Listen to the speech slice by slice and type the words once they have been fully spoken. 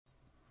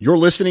You're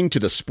listening to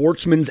the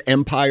Sportsman's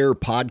Empire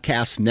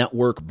Podcast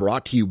Network,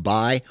 brought to you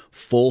by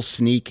Full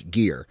Sneak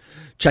Gear.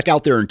 Check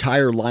out their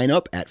entire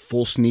lineup at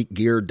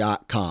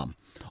fullsneakgear.com.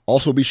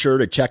 Also be sure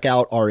to check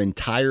out our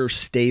entire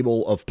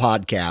stable of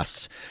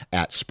podcasts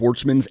at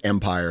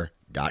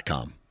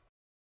sportsmansempire.com.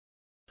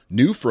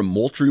 New from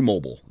Moultrie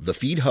Mobile, the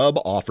Feed Hub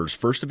offers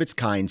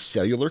first-of-its-kind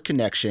cellular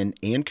connection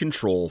and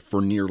control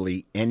for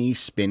nearly any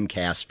spin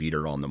cast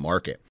feeder on the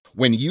market.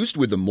 When used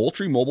with the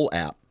Moultrie Mobile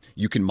app,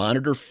 you can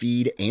monitor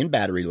feed and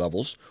battery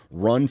levels,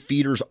 run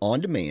feeders on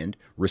demand,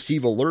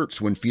 receive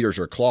alerts when feeders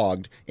are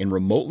clogged, and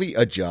remotely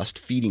adjust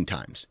feeding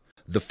times.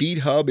 The Feed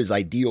Hub is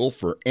ideal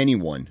for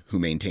anyone who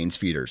maintains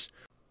feeders.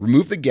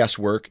 Remove the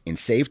guesswork and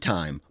save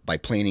time by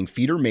planning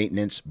feeder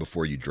maintenance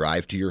before you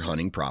drive to your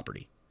hunting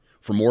property.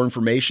 For more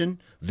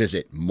information,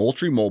 visit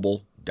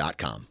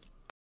MoultrieMobile.com.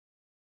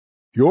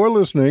 You're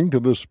listening to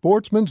the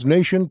Sportsman's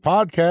Nation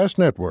Podcast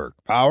Network,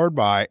 powered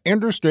by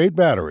Interstate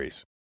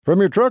Batteries. From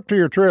your truck to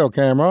your trail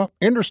camera,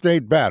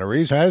 Interstate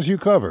Batteries has you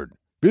covered.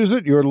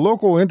 Visit your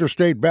local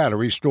Interstate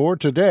Battery store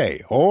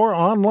today or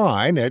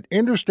online at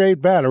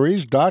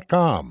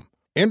interstatebatteries.com.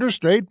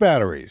 Interstate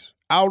Batteries,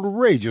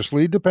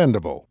 outrageously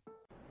dependable.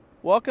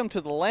 Welcome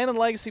to the Land and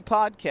Legacy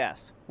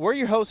Podcast. We're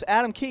your hosts,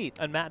 Adam Keith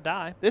and Matt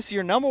Dye. This is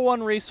your number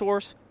one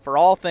resource for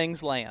all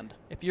things land.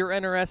 If you're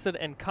interested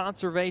in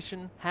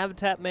conservation,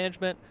 habitat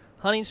management,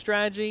 hunting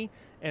strategy,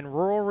 and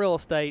rural real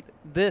estate,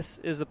 this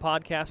is the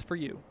podcast for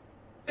you.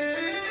 All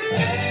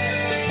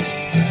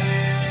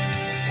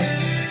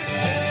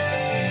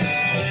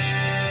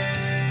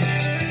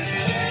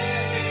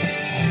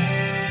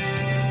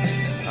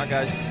right,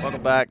 guys,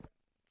 welcome back.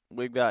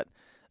 We've got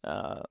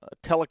a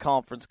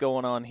teleconference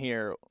going on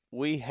here.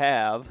 We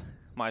have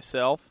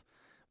myself,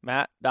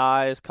 Matt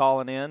Dye is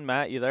calling in.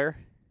 Matt, you there?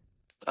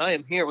 I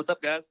am here. What's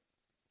up, guys?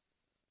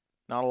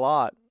 Not a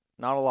lot.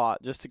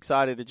 Just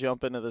excited to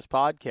jump into this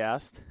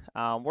podcast.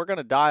 We're going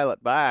to dial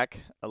it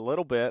back a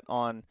little bit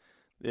on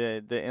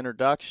the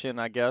introduction,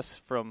 I guess,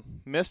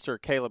 from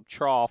Mr. Caleb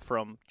Traw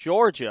from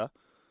Georgia.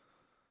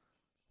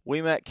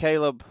 We met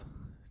Caleb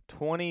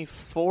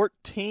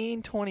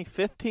 2014,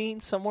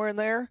 2015, somewhere in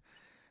there,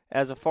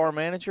 as a farm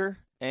manager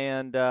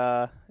and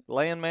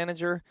land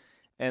manager.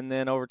 And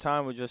then over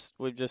time,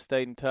 we've just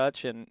stayed in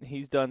touch, and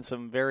he's done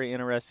some very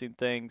interesting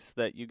things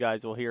that you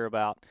guys will hear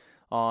about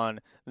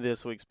on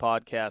this week's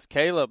podcast.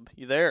 Caleb,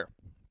 you there?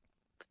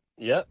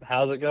 Yep.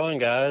 How's it going,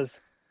 guys?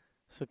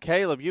 So,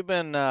 Caleb, you've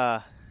been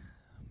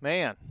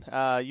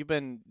you've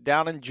been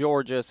down in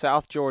Georgia,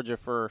 South Georgia,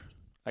 for,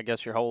 I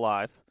guess, your whole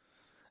life.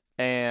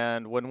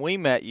 And when we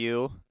met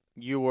you,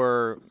 you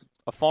were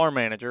a farm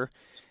manager,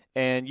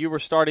 and you were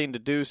starting to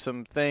do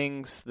some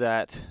things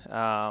that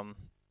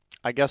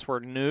I guess were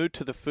new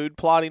to the food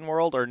plotting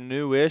world, or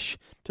newish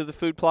to the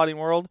food plotting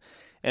world.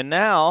 And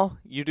now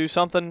you do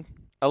something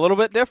a little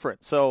bit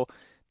different. So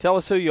tell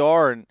us who you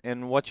are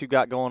and what you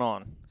got going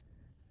on.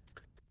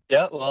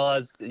 Yeah, well,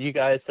 as you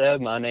guys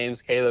said, my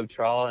name's Caleb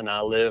Traw, and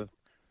I live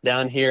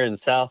down here in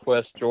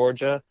Southwest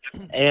Georgia.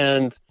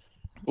 And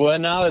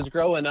when I was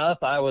growing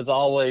up, I was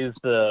always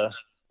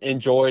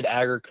enjoyed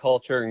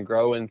agriculture and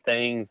growing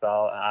things.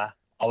 I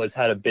always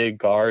had a big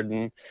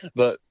garden.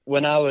 But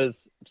when I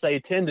was, say,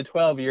 10 to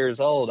 12 years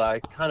old, I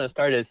kind of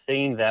started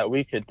seeing that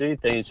we could do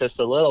things just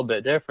a little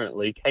bit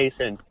differently.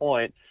 Case in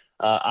point,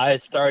 I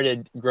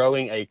started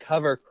growing a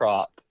cover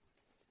crop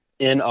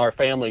in our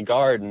family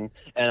garden,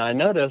 and I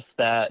noticed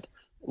that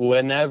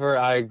whenever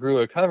I grew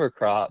a cover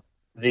crop,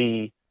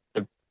 the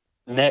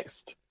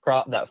next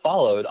crop that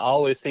followed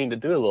always seemed to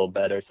do a little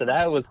better. So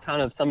that was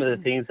kind of some of the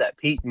things that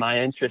piqued my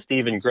interest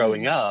even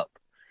growing up.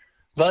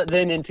 But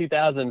then in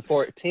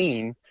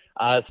 2014,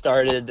 I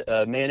started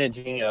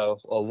managing a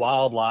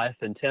wildlife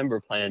and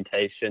timber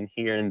plantation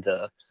here in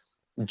the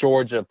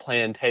Georgia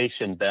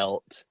plantation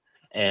belt,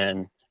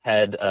 and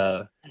had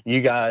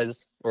you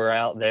guys were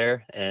out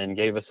there and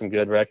gave us some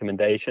good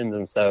recommendations.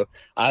 And so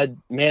I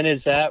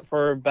managed that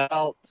for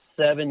about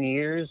 7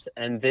 years.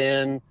 And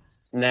then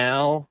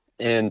now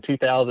in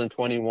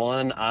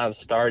 2021, I've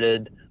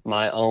started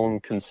my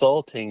own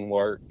consulting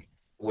work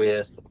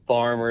with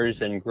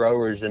farmers and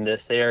growers in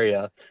this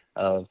area,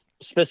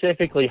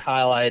 specifically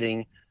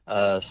highlighting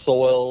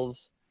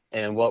soils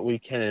and what we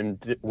can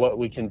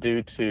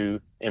do to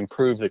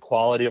improve the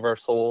quality of our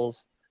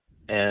soils.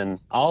 And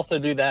I also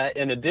do that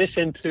in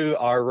addition to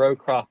our row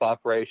crop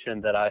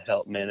operation that I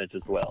help manage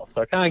as well.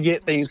 So I kind of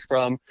get things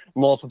from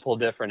multiple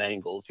different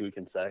angles, you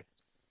can say.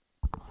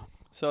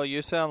 So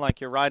you sound like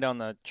you're right on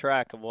the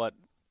track of what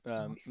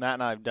Matt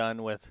and I have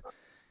done with,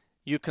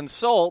 you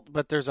consult,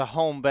 but there's a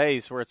home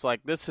base where it's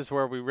like, this is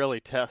where we really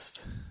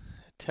test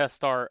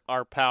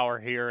our power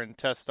here and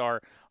test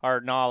our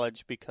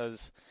knowledge,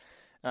 because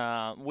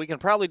we can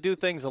probably do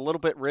things a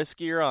little bit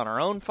riskier on our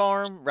own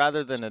farm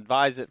rather than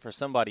advise it for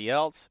somebody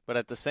else. But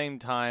at the same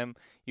time,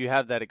 you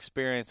have that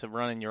experience of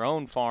running your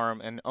own farm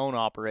and own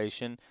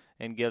operation,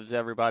 and gives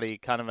everybody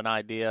kind of an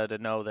idea to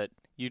know that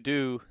you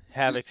do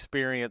have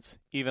experience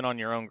even on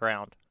your own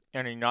ground,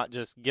 and you're not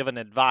just giving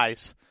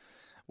advice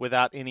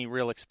without any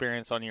real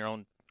experience on your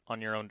own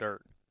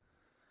dirt.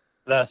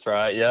 That's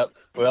right. Yep.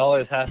 We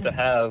always have to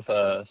have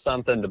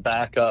something to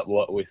back up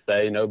what we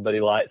say. Nobody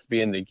likes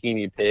being the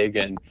guinea pig,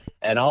 and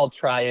I'll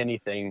try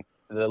anything.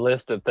 The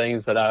list of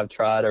things that I've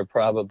tried are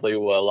probably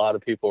what a lot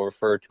of people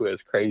refer to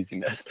as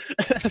craziness.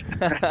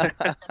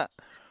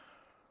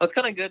 It's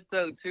kind of good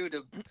though too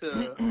to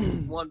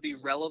one, be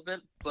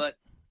relevant, but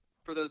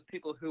for those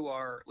people who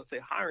are, let's say,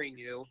 hiring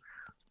you,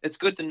 it's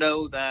good to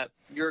know that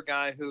you're a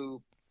guy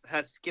who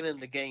has skin in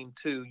the game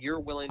too. You're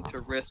willing to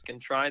risk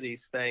and try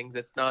these things.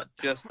 It's not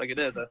just like it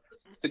is a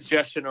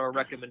suggestion or a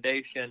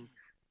recommendation.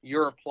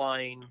 You're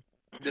applying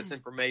this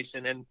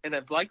information and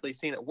have likely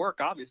seen it work,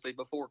 obviously,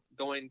 before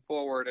going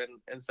forward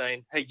and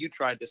saying, hey, you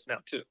tried this now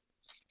too.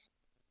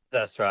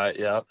 That's right.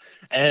 Yep.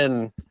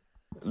 And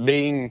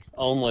being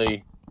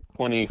only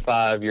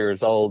 25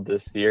 years old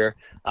this year,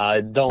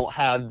 I don't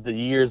have the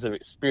years of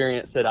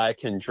experience that I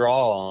can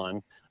draw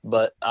on,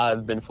 but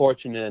I've been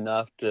fortunate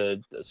enough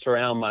to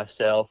surround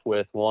myself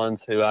with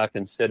ones who I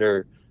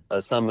consider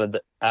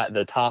at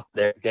the top of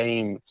their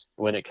game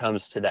when it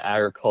comes to the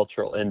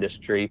agricultural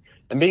industry,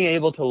 and being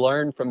able to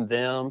learn from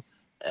them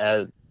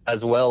as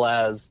well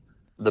as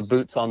the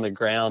boots on the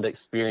ground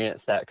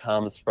experience that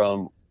comes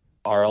from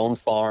our own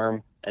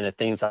farm and the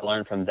things I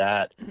learned from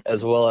that,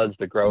 as well as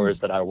the growers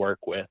that I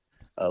work with,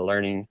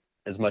 learning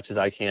as much as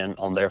I can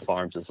on their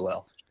farms as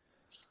well.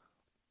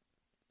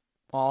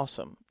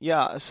 Awesome.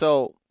 Yeah,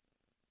 so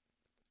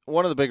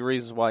one of the big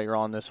reasons why you're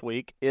on this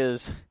week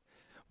is,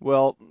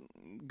 well,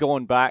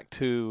 going back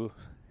to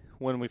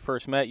when we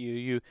first met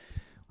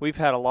we've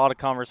had a lot of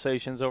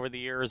conversations over the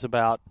years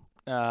about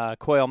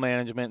quail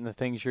management and the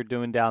things you're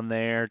doing down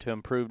there to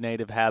improve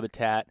native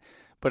habitat.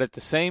 But at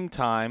the same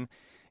time,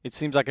 it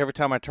seems like every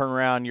time I turn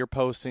around, you're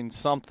posting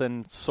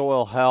something: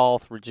 soil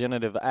health,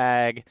 regenerative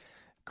ag,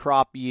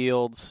 crop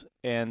yields.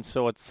 And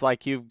so it's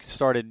like you've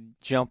started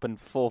jumping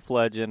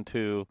full-fledged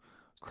into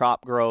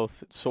crop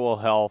growth, soil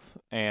health,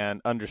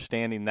 and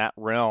understanding that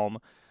realm,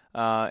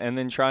 and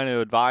then trying to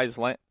advise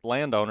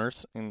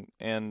landowners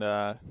and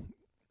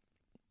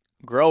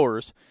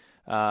growers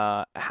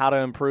how to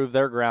improve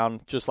their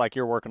ground, just like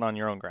you're working on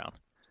your own ground.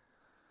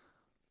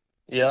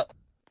 Yep.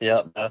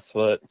 That's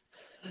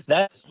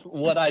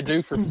what I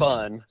do for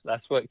fun.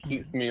 That's what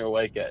keeps me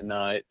awake at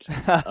night.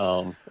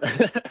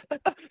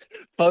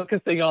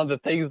 Focusing on the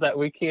things that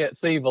we can't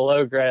see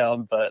below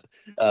ground, but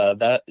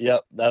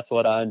that's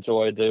what I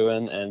enjoy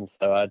doing, and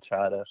so I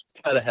try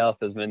to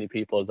help as many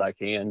people as I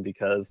can,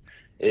 because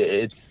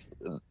it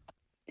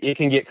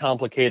can get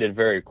complicated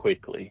very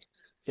quickly.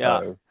 Yeah.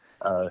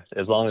 So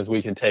as long as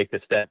we can take the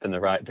step in the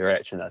right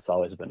direction, that's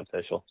always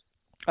beneficial.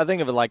 I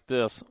think of it like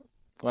this: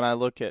 when I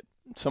look at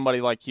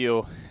somebody like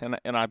you,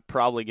 and I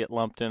probably get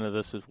lumped into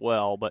this as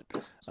well, but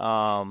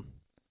I'm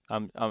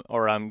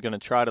going to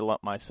try to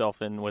lump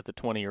myself in with the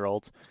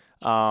 20-year-olds.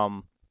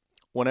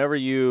 Whenever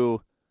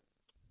you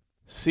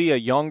see a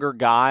younger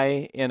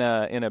guy in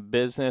a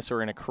business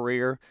or in a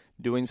career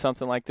doing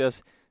something like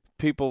this,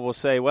 people will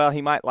say, well,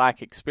 he might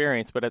lack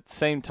experience, but at the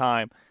same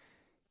time,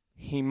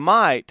 he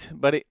might,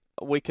 but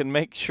we can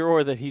make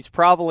sure that he's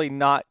probably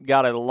not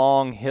got a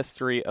long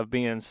history of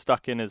being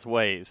stuck in his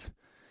ways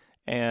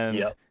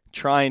and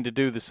trying to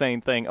do the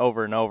same thing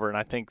over and over. And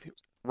I think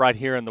right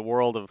here in the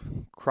world of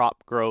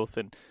crop growth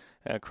and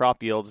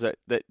crop yields,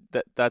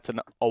 that's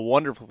a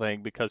wonderful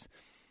thing, because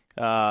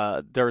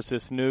there's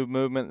this new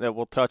movement that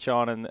we'll touch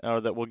on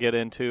or that we'll get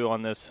into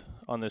on this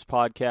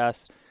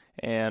podcast,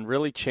 and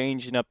really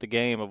changing up the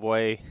game of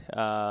way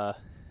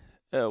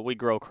we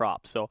grow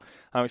crops. So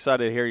I'm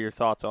excited to hear your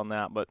thoughts on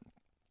that. But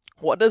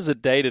what does a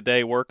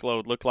day-to-day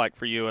workload look like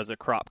for you as a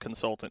crop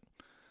consultant?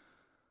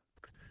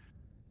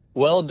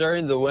 Well,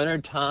 during the winter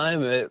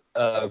time, it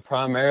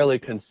primarily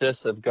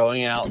consists of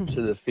going out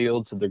to the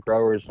fields of the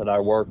growers that I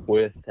work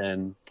with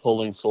and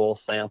pulling soil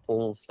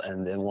samples.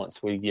 And then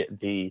once we get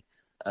the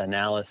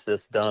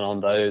analysis done on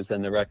those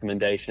and the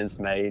recommendations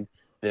made,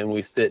 then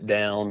we sit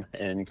down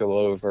and go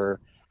over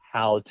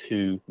how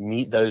to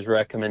meet those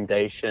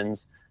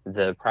recommendations,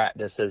 the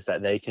practices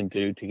that they can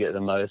do to get the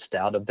most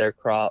out of their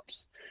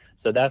crops.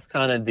 So that's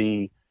kind of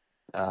the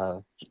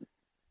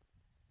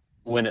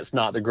when it's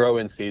not the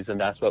growing season,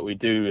 that's what we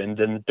do. And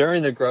then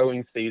during the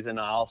growing season,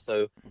 I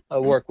also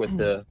work with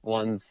the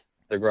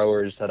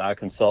growers that I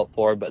consult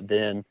for. But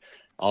then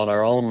on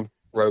our own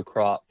row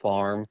crop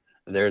farm,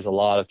 there's a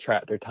lot of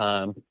tractor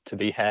time to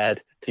be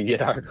had to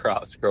get our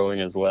crops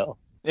growing as well.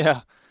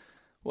 Yeah.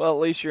 Well,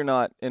 at least you're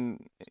not.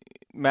 And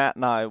Matt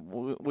and I,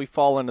 we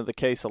fall into the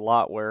case a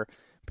lot where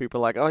people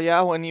are like, oh,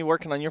 yeah, when you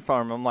working on your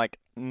farm? I'm like,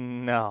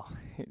 no.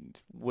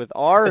 With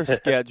our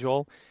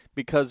schedule,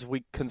 because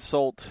we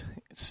consult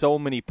so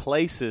many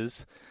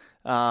places,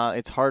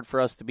 it's hard for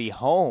us to be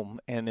home.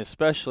 And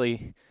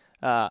especially,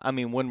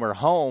 when we're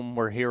home,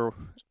 we're here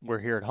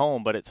at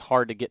home, but it's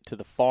hard to get to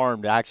the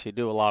farm to actually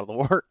do a lot of the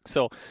work.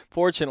 So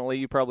fortunately,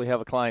 you probably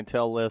have a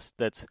clientele list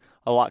that's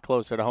a lot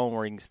closer to home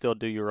where you can still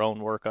do your own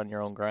work on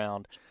your own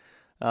ground.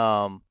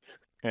 And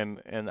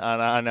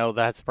I know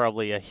that's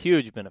probably a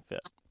huge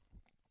benefit.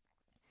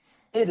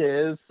 It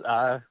is.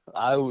 I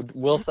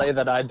will say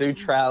that I do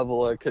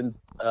travel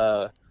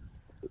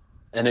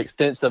an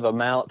extensive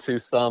amount to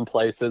some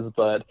places,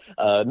 but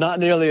not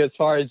nearly as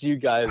far as you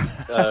guys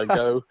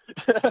go.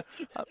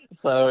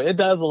 So it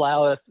does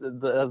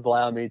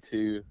allow me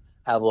to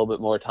have a little bit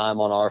more time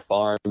on our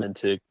farm and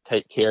to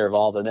take care of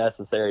all the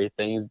necessary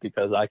things,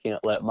 because I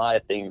can't let my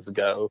things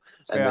go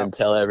and then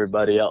tell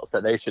everybody else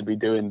that they should be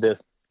doing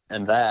this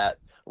and that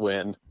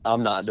when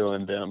I'm not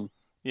doing them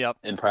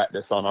in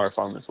practice on our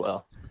farm as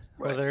well.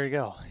 Well, there you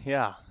go.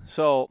 Yeah.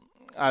 So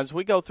as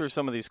we go through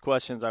some of these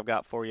questions I've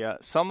got for you,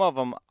 some of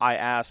them I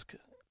asked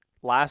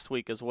last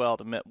week as well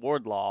to Mitt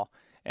Wardlaw.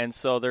 And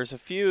so there's a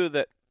few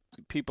that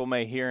people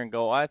may hear and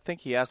go, I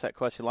think he asked that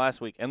question last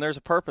week. And there's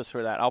a purpose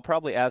for that. I'll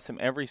probably ask him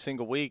every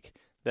single week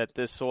that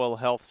this soil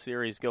health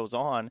series goes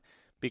on,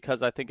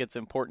 because I think it's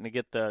important to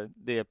get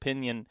the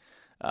opinion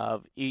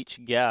of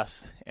each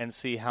guest and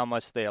see how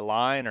much they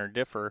align or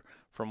differ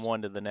from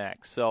one to the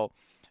next. So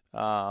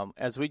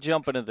as we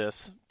jump into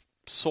this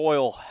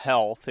soil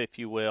health, if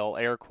you will,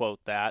 air quote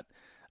that,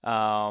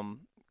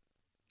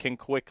 can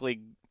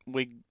quickly,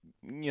 you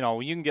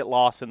can get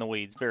lost in the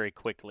weeds very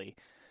quickly.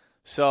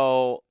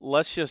 So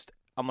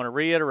I'm going to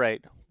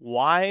reiterate,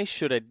 why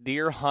should a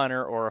deer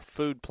hunter or a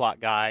food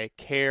plot guy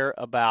care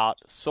about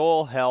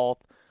soil health,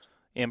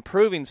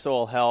 improving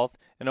soil health,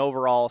 and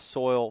overall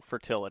soil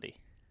fertility?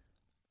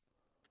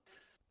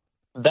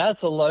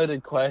 That's a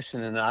loaded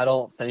question, and I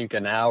don't think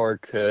an hour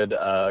could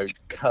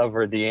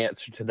cover the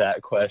answer to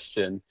that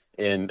question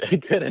in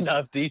good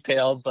enough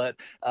detail. But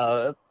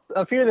a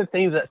few of the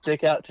things that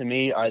stick out to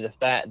me are the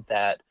fact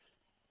that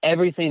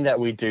everything that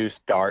we do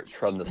starts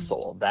from the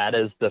soil. That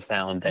is the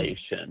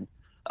foundation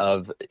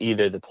of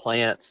either the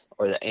plants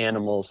or the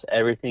animals,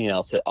 everything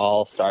else. It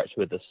all starts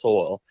with the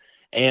soil.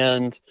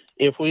 And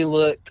if we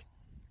look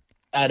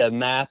at a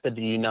map of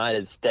the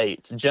United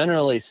States,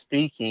 generally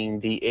speaking,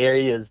 the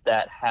areas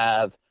that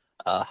have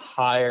a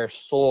higher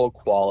soil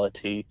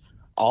quality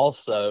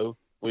also,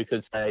 we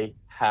could say,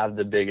 have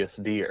the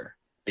biggest deer,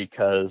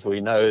 because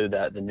we know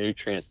that the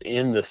nutrients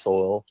in the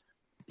soil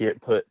get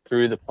put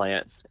through the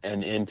plants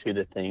and into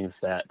the things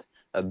that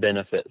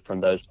benefit from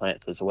those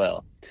plants as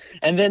well.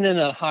 And then in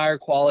a higher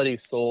quality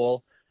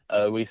soil,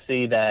 we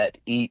see that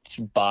each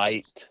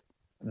bite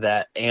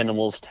that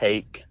animals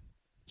take,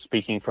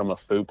 speaking from a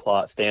food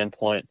plot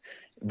standpoint,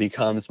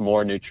 becomes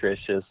more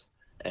nutritious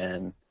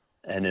and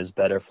is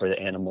better for the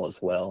animal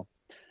as well.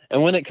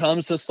 And when it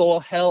comes to soil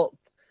health,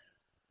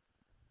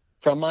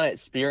 from my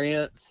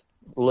experience,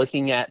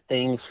 looking at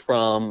things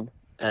from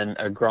an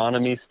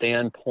agronomy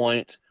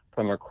standpoint,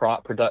 from a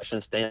crop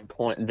production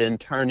standpoint, and then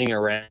turning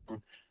around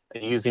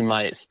and using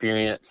my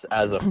experience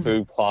as a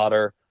food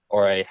plotter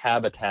or a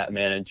habitat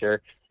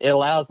manager, it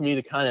allows me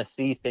to kind of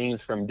see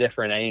things from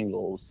different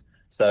angles.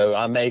 So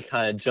I may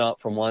kind of jump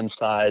from one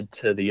side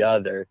to the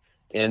other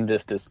in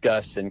this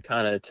discussion,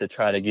 kind of to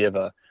try to give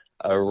a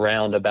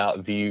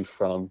roundabout view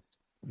from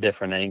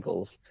different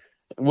angles.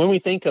 When we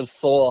think of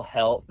soil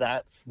health,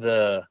 that's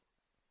the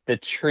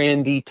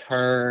trendy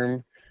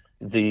term.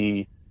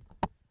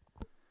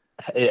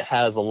 It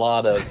has a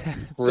lot of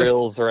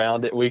frills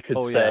around it, we could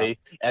say.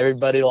 Yeah.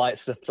 Everybody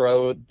likes to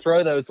throw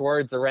those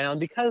words around,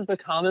 because the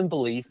common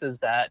belief is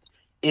that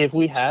if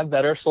we have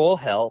better soil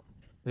health,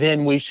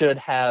 then we should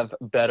have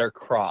better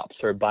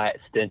crops, or by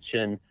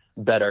extension,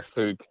 better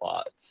food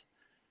plots.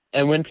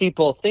 And when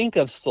people think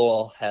of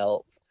soil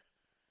health,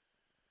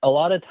 a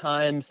lot of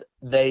times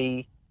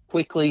they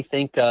quickly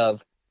think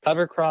of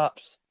cover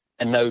crops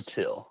and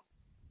no-till.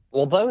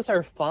 Well, those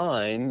are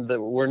fine.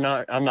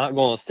 I'm not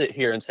going to sit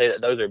here and say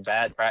that those are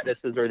bad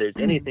practices or there's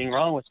anything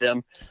wrong with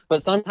them.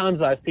 But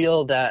sometimes I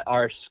feel that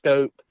our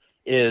scope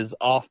is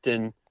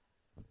often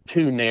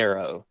too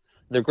narrow.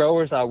 The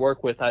growers I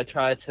work with, I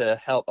try to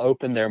help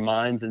open their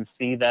minds and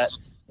see that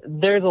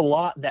there's a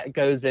lot that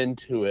goes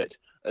into it,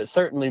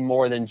 certainly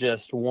more than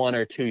just one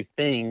or two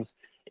things.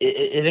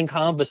 It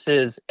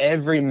encompasses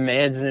every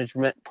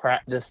management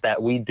practice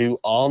that we do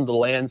on the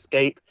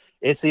landscape.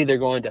 It's either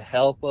going to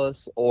help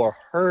us or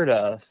hurt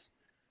us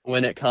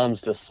when it comes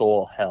to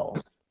soil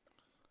health.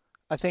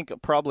 I think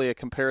probably a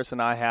comparison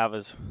I have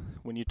is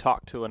when you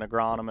talk to an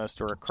agronomist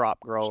or a crop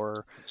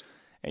grower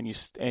and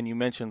you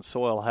mention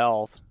soil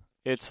health,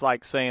 it's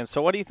like saying,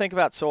 so what do you think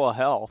about soil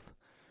health?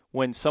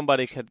 When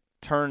somebody could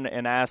turn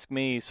and ask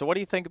me, so what do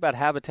you think about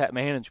habitat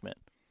management?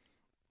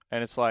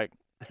 And it's like,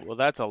 well,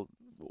 that's a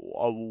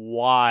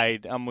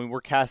wide,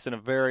 we're casting a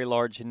very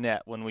large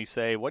net when we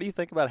say, what do you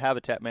think about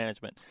habitat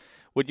management?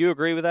 Would you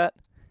agree with that?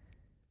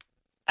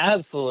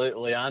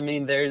 Absolutely.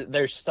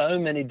 There's so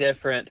many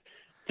different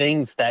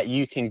things that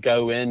you can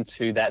go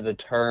into that the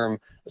term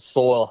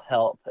soil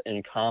health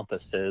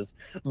encompasses,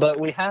 but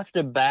we have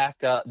to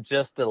back up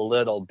just a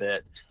little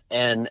bit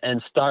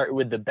and start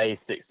with the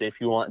basics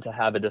if you want to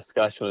have a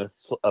discussion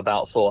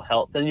about soil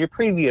health. And your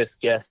previous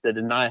guest did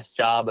a nice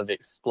job of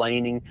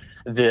explaining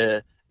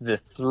the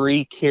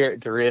three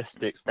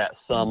characteristics that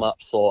sum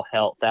up soil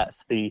health.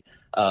 That's the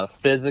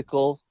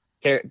physical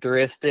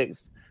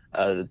characteristics.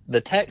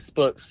 The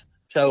textbooks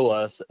show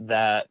us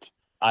that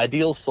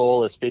ideal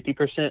soil is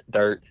 50%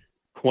 dirt,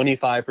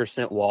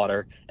 25%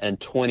 water, and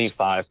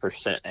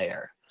 25%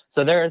 air.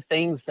 So there are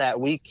things that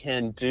we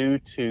can do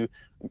to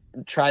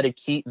try to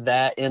keep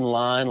that in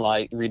line,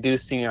 like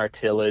reducing our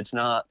tillage,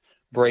 not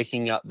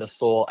breaking up the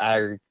soil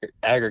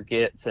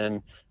aggregates,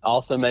 and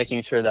also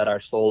making sure that our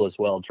soil is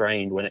well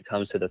drained when it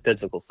comes to the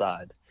physical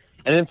side.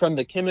 And then from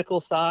the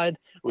chemical side,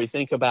 we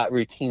think about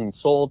routine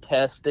soil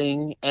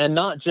testing, and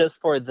not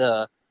just for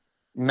the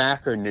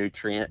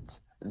macronutrients,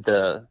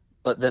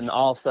 but then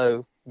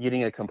also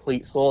getting a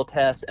complete soil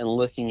test and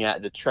looking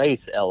at the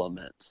trace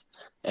elements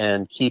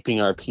and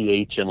keeping our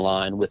pH in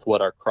line with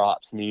what our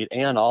crops need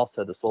and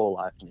also the soil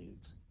life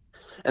needs.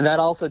 And that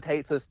also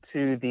takes us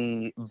to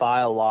the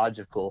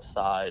biological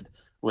side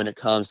when it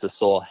comes to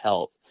soil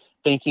health,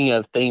 thinking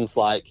of things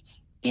like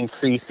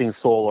increasing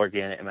soil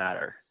organic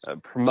matter,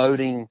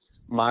 promoting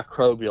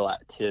microbial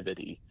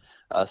activity.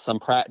 Some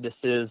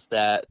practices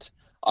that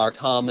are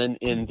common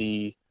in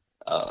the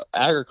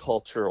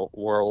agricultural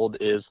world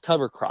is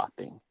cover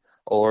cropping,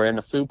 or in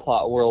the food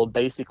plot world,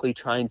 basically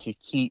trying to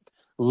keep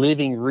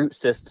living root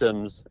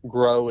systems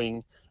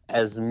growing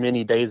as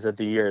many days of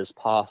the year as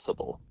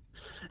possible.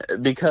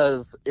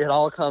 Because it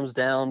all comes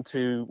down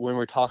to, when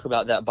we talk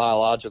about that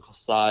biological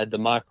side, the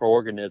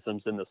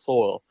microorganisms in the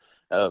soil.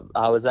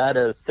 I was at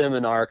a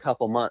seminar a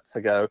couple months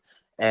ago,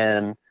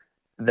 and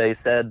they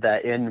said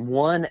that in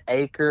 1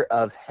 acre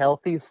of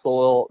healthy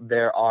soil,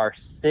 there are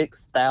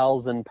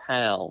 6,000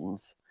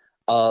 pounds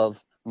of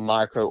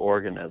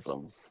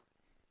microorganisms.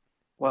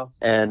 Wow.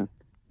 And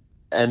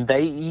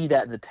they eat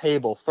at the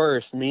table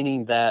first,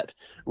 meaning that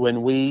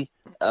when we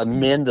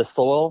amend the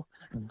soil,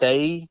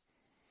 they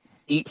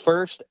eat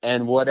first,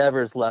 and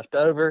whatever's left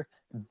over,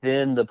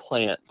 then the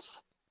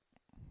plants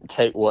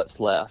take what's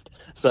left.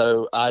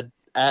 So I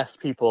ask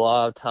people a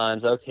lot of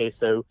times, okay,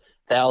 so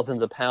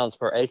thousands of pounds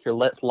per acre,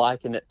 let's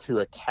liken it to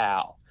a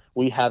cow.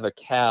 We have a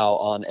cow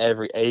on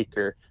every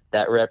acre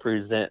that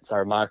represents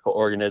our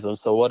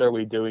microorganisms. So what are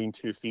we doing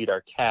to feed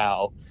our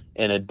cow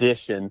in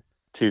addition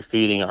to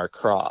feeding our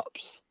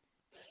crops?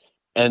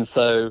 And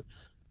so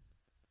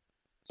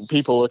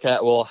people look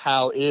at, well,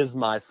 how is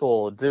my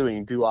soil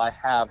doing? Do I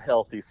have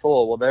healthy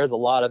soil? Well, there's a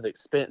lot of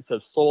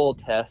expensive soil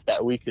tests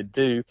that we could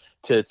do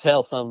to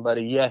tell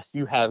somebody, yes,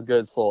 you have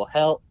good soil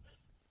health,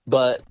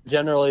 but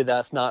generally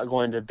that's not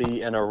going to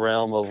be in a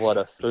realm of what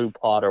a food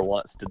plotter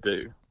wants to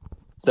do.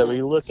 So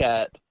we look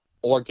at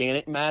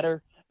organic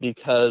matter,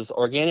 because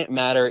organic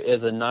matter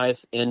is a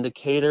nice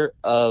indicator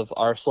of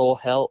our soil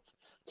health.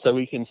 So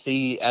we can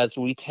see, as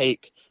we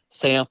take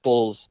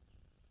samples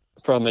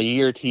from a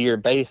year-to-year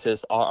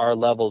basis, are our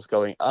levels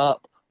going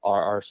up?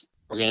 Are our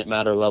organic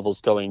matter levels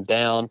going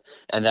down?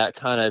 And that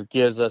kind of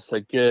gives us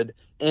a good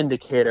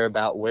indicator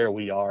about where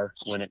we are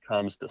when it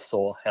comes to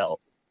soil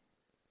health.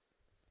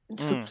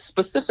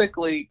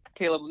 Specifically,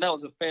 Caleb, that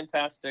was a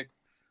fantastic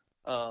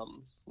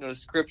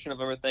description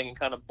of everything, and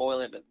kind of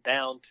boiling it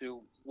down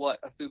to what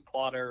a food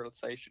plotter, let's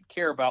say, should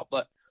care about.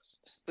 But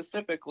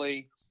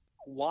specifically,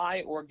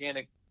 why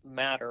organic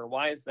matter?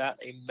 Why is that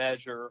a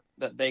measure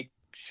that they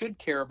should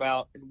care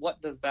about, and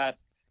what does that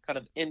kind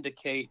of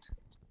indicate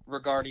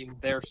regarding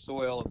their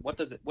soil, and what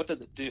does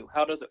it do?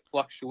 How does it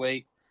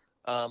fluctuate,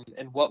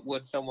 and what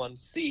would someone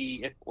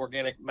see if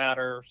organic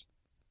matter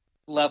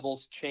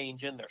levels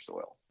change in their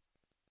soil?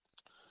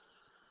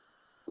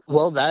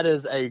 Well, that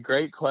is a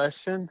great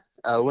question.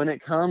 When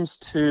it comes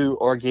to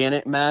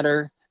organic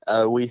matter,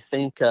 we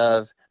think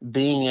of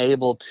being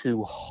able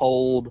to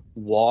hold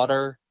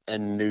water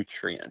and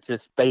nutrients.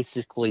 It's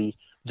basically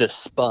the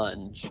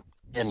sponge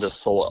in the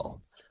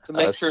soil. To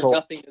make sure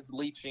nothing is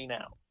leaching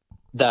out.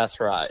 That's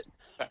right.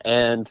 Okay.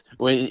 And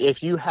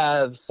if you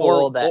have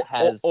soil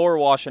or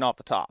washing off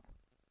the top.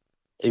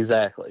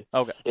 Exactly.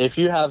 Okay. If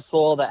you have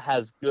soil that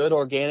has good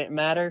organic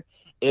matter,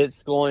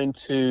 it's going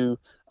to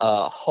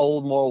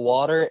hold more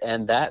water,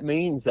 and that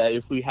means that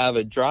if we have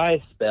a dry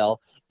spell,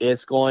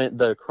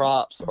 the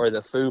crops or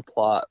the food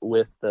plot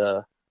with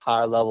the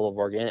higher level of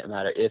organic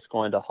matter, it's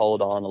going to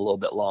hold on a little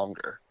bit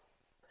longer.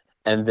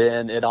 And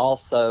then it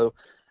also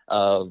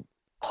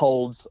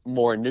holds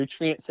more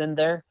nutrients in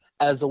there,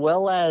 as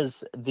well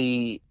as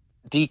the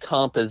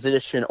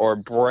decomposition or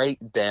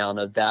breakdown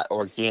of that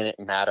organic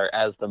matter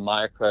as the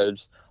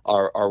microbes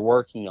are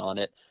working on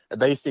it.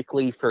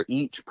 Basically, for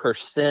each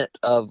 %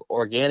 of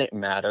organic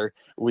matter,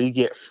 we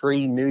get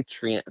free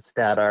nutrients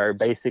that are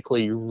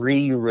basically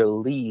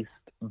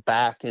re-released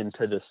back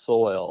into the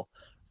soil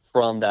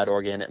from that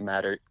organic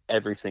matter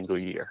every single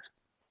year.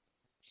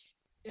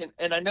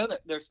 And I know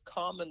that there's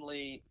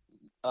commonly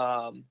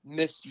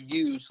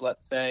misuse,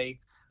 let's say,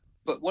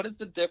 but what is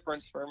the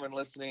difference for everyone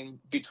listening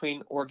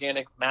between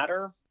organic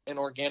matter and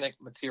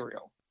organic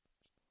material?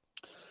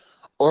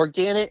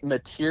 Organic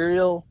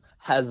material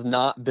has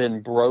not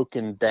been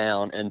broken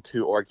down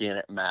into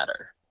organic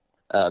matter.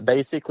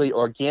 Basically,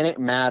 organic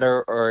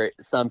matter, or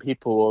some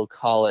people will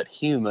call it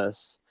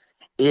humus,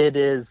 it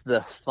is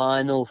the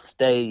final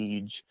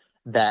stage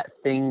that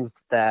things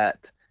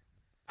that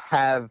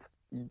have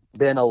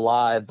been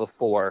alive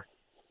before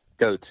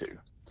go to.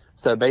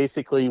 So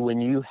basically,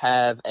 when you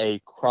have a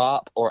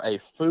crop or a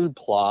food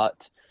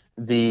plot,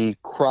 the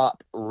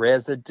crop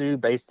residue,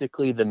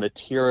 basically the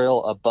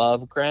material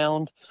above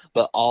ground,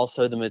 but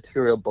also the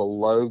material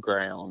below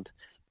ground,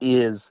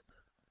 is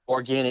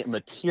organic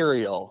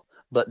material.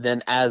 But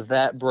then as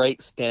that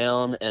breaks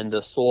down and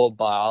the soil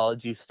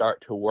biology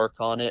start to work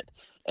on it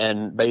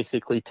and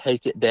basically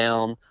take it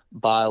down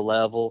by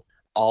level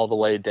all the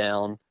way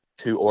down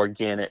to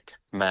organic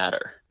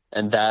matter.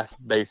 And that's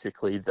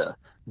basically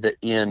the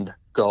end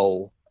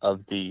goal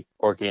of the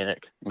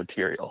organic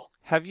material.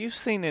 Have you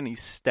seen any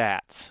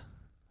stats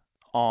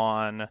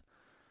on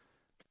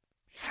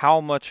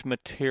how much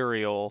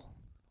material,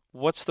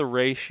 what's the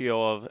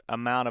ratio of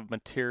amount of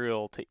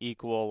material to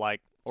equal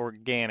like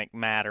organic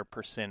matter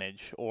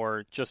percentage,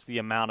 or just the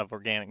amount of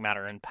organic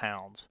matter in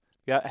pounds?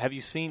 Yeah, have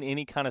you seen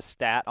any kind of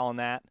stat on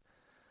that?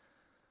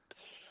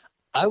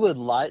 I would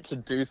like to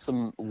do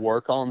some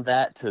work on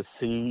that to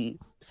see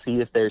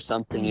if there's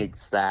something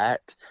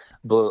exact.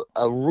 But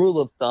a rule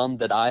of thumb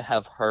that I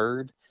have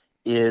heard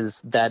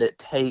is that it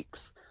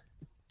takes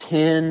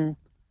 10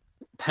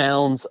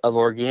 pounds of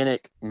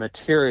organic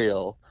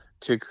material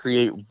to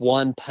create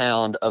 1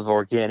 pound of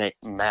organic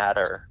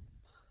matter.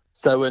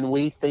 So when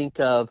we think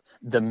of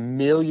the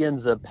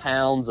millions of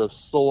pounds of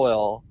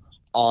soil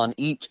on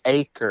each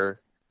acre,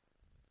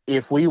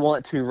 if we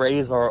want to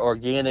raise our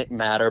organic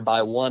matter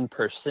by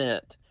 1%,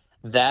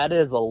 that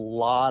is a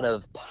lot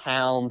of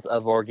pounds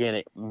of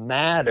organic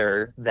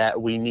matter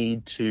that we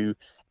need to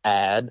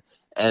add.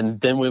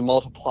 And then we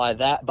multiply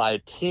that by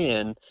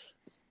 10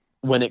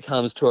 when it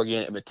comes to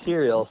organic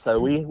material. So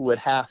we would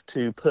have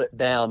to put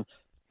down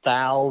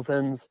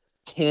thousands,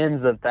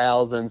 tens of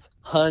thousands,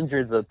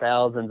 hundreds of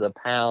thousands of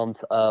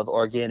pounds of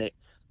organic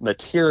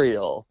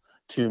material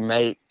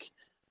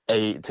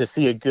to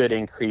see a good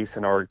increase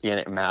in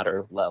organic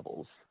matter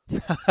levels.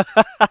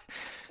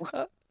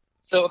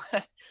 So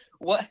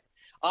what,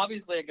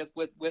 obviously, I guess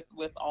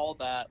with all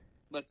that,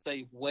 let's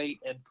say,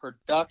 weight and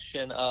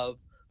production of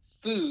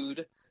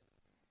food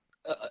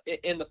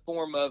in the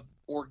form of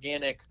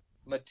organic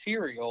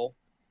material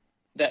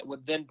that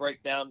would then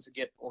break down to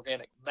get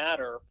organic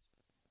matter,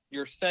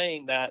 you're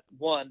saying that,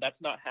 one,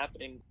 that's not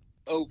happening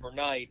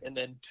overnight, and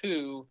then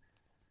two,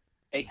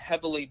 a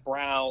heavily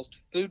browsed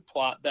food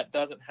plot that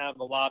doesn't have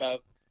a lot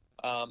of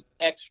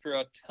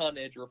extra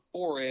tonnage or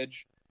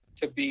forage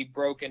to be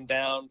broken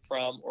down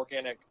from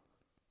organic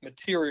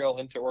material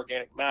into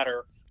organic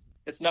matter,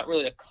 it's not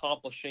really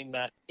accomplishing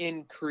that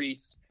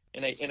increase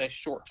in a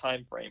short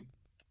time frame,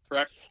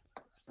 correct?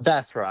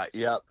 That's right.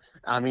 Yep.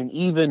 I mean,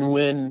 even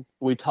when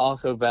we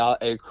talk about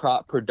a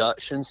crop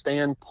production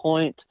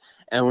standpoint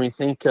and we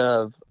think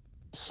of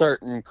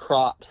certain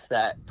crops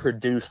that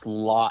produce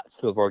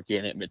lots of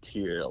organic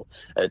material,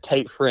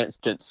 take, for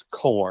instance,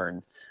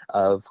 corn.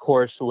 Of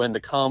course, when the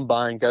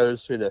combine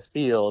goes through the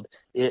field,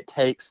 it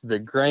takes the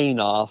grain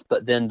off,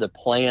 but then the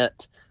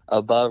plant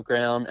above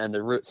ground and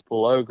the roots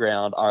below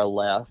ground are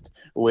left,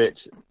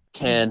 which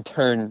can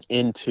turn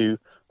into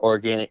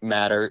organic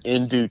matter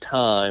in due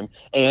time,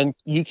 and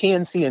you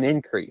can see an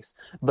increase.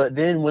 But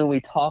then when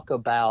we talk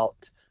about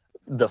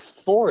the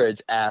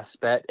forage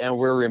aspect and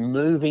we're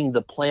removing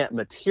the plant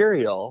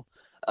material,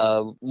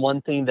 one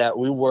thing that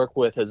we work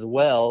with as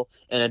well,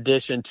 in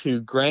addition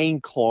to grain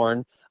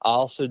corn, I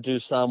also do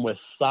some with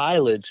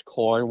silage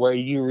corn where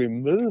you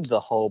remove the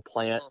whole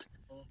plant.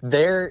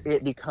 There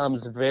it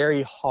becomes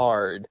very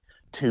hard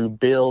to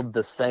build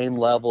the same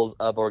levels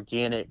of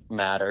organic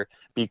matter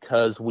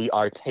because we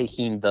are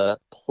taking the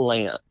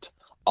plant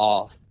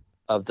off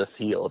of the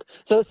field.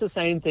 So it's the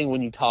same thing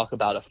when you talk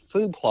about a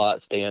food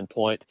plot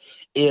standpoint.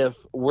 If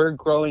we're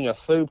growing a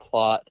food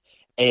plot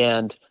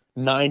and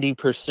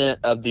 90%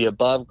 of the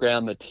above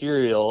ground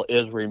material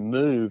is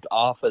removed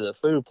off of the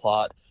food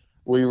plot,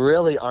 we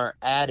really aren't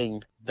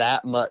adding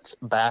that much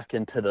back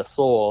into the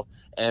soil,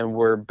 and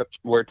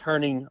we're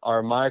turning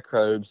our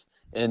microbes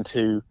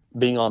into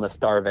being on a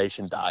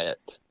starvation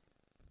diet.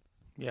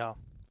 Yeah.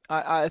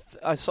 I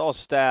saw a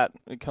stat.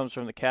 It comes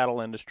from the cattle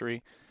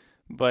industry,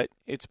 but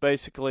it's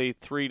basically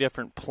 3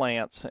 different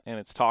plants, and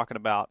it's talking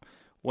about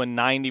when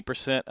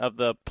 90% of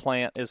the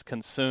plant is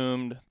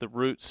consumed, the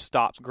roots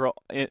stop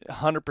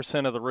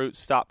 100% of the roots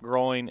stop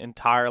growing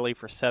entirely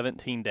for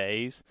 17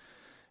 days.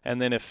 And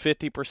then if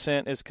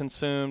 50% is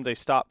consumed, they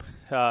stop.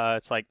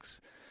 It's like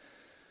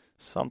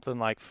something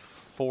like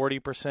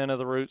 40% of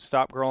the roots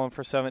stop growing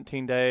for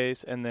 17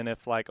 days. And then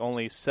if like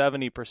only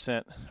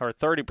 70% or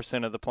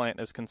 30% of the plant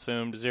is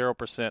consumed,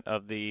 0%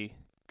 of the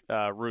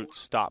roots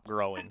stop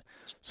growing.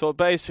 So it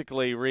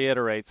basically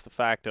reiterates the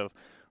fact of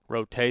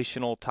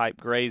rotational type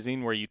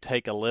grazing, where you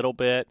take a little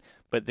bit,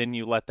 but then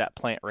you let that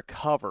plant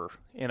recover.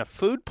 In a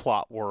food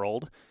plot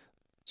world,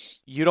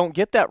 you don't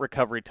get that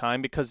recovery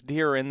time because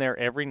deer are in there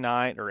every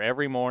night or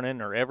every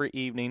morning or every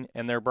evening,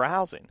 and they're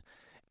browsing.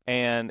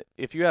 And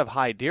if you have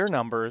high deer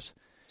numbers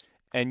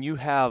and you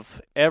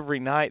have every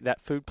night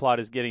that food plot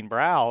is getting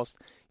browsed,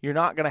 you're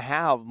not going to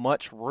have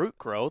much root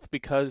growth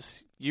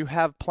because you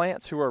have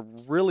plants who are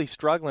really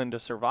struggling to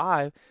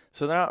survive,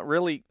 so they're not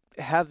really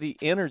have the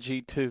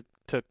energy to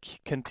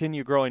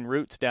continue growing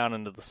roots down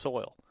into the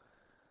soil.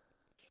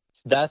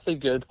 That's a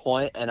good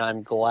point, and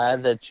I'm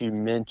glad that you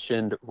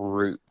mentioned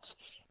roots.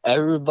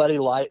 Everybody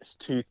likes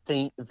to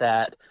think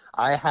that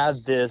I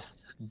have this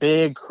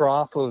big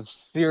crop of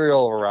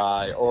cereal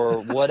rye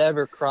or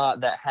whatever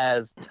crop that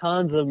has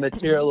tons of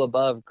material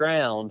above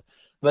ground.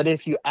 But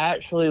if you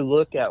actually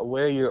look at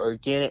where your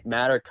organic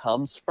matter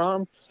comes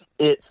from,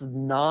 it's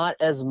not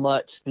as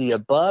much the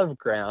above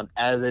ground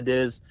as it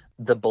is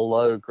the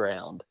below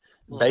ground.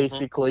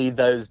 Basically,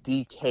 those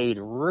decayed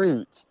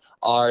roots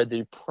are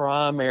the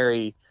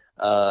primary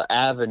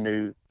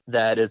avenue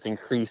that is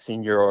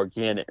increasing your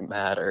organic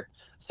matter.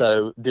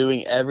 So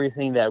doing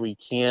everything that we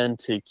can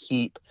to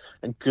keep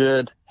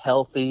good,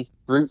 healthy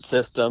root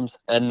systems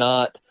and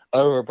not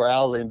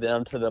overbrowsing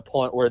them to the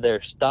point where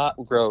they're stop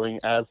growing,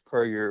 as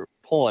per your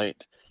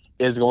point,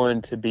 is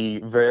going to be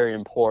very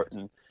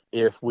important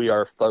if we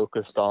are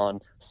focused on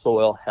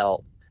soil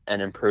health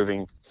and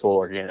improving soil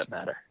organic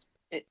matter.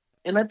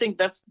 And I think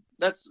that's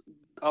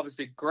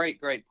obviously great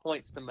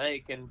points to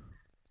make. And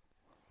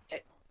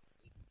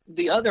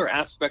the other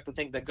aspect, I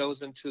think, that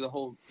goes into the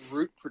whole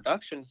root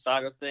production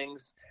side of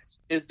things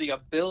is the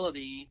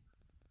ability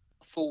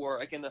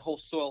for, again, the whole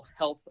soil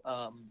health,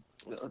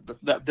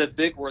 the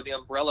big word, the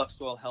umbrella of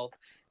soil health,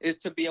 is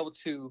to be able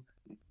to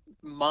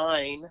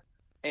mine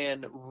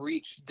and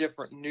reach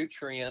different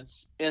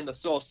nutrients in the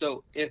soil.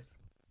 So if,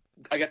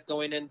 I guess,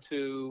 going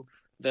into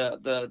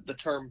the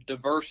term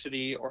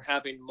diversity, or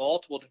having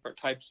multiple different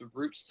types of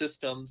root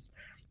systems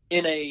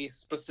in a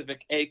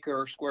specific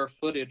acre or square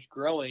footage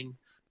growing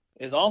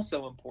is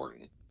also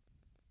important,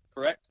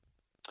 correct?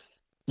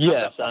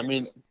 Yes, I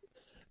mean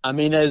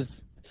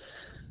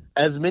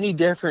as many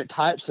different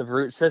types of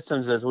root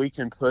systems as we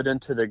can put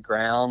into the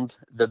ground,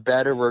 the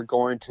better we're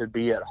going to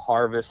be at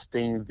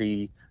harvesting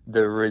the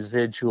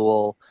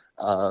residual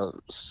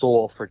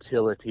soil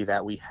fertility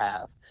that we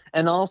have.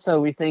 And also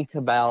we think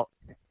about,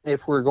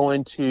 if we're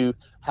going to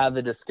have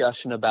a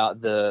discussion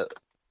about the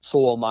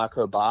soil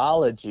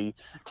microbiology,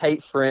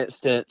 take, for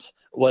instance,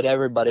 what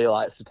everybody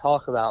likes to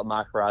talk about,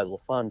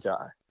 mycorrhizal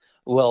fungi.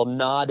 Well,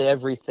 not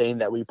everything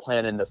that we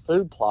plant in the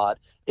food plot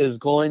is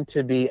going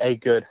to be a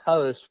good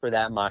host for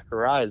that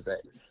mycorrhizae.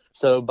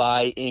 So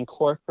by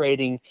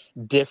incorporating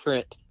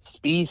different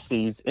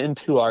species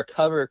into our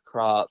cover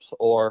crops,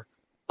 or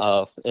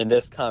in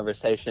this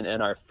conversation,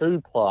 in our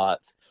food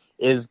plots,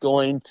 is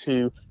going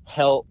to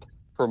help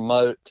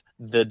promote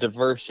the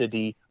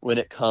diversity when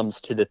it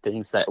comes to the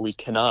things that we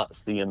cannot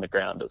see in the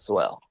ground as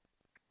well.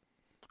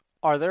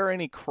 Are there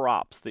any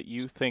crops that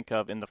you think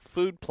of in the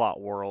food plot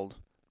world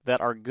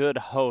that are good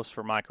hosts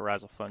for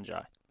mycorrhizal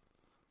fungi?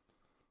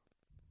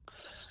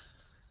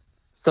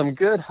 Some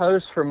good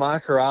hosts for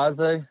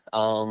mycorrhizae.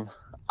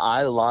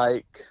 I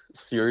like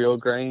cereal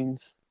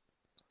grains.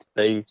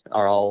 They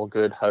are all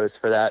good hosts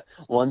for that.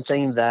 One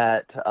thing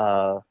that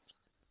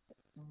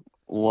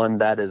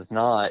is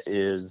not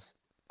is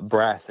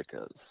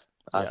brassicas.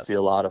 I see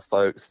a lot of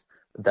folks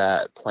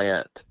that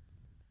plant,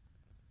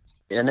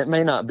 and it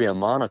may not be a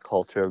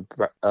monoculture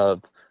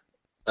of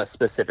a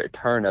specific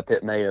turnip.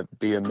 It may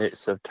be a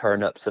mix of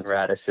turnips and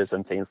radishes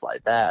and things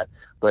like that.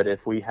 But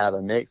if we have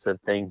a mix of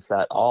things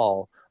that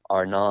all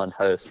are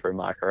non-hosts for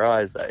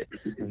mycorrhizae,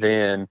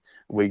 then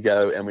we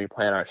go and we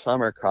plant our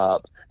summer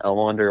crop and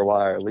wonder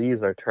why our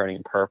leaves are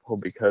turning purple,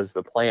 because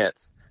the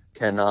plants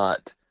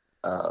cannot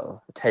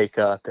take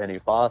up any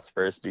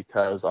phosphorus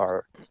because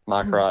our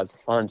mycorrhizal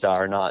fungi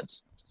are not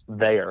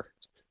there.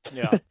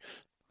 Yeah.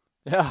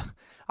 Yeah.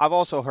 I've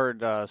also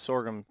heard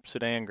sorghum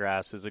Sudan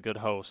grass is a good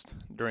host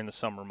during the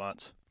summer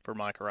months for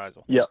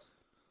mycorrhizal. Yep.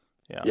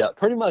 Yeah. Yeah.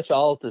 Pretty much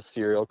all of the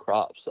cereal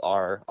crops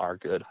are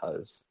good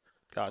hosts.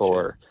 Gotcha.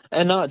 For,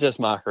 and not just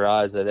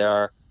mycorrhizae.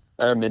 There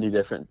are many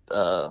different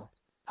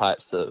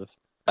types of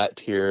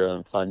bacteria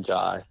and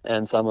fungi,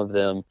 and some of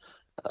them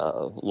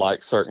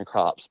like certain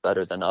crops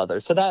better than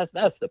others. So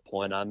that's the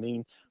point. I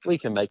mean, we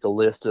can make a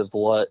list of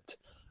what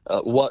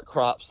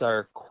crops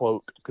are,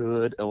 quote,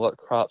 good and what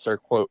crops are,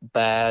 quote,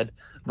 bad.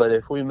 But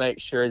if we make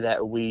sure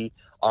that we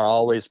are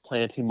always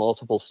planting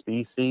multiple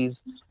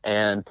species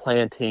and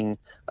planting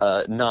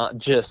not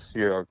just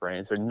cereal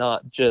grains or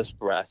not just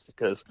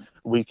brassicas,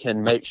 we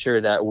can make sure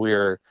that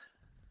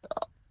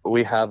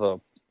we have a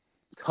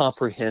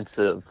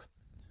comprehensive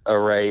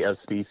array of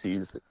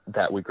species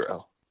that we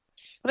grow.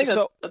 I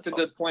think that's a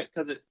good point,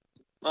 because it.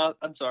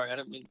 I'm sorry, I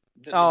didn't mean.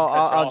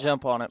 I'll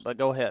jump on it, but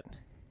go ahead.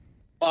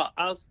 Well,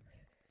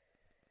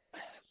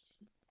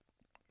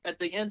 at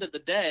the end of the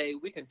day,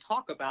 we can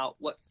talk about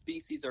what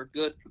species are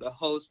good for the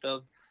host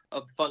of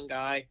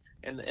fungi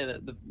and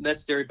the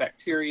necessary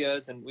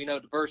bacterias, and we know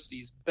diversity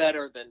is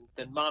better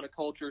than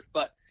monocultures.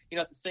 But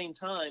at the same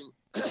time,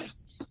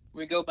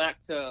 we go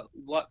back to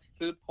what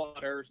food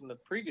plotters in the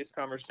previous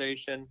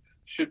conversation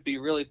should be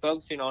really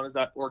focusing on, is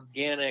that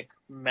organic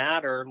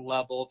matter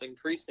level of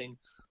increasing.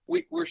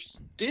 We're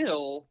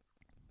still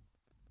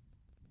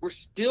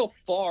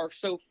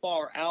so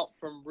far out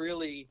from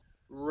really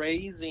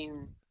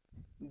raising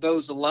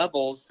those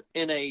levels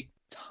in a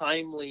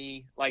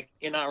timely, like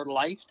in our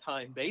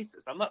lifetime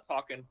basis. I'm not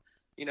talking,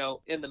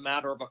 in the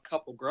matter of a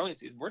couple growing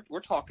seasons.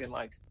 We're talking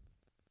like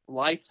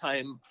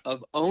lifetime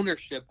of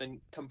ownership and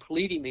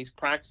completing these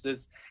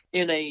practices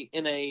in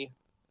a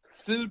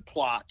food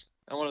plot.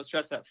 I want to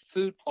stress that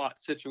food plot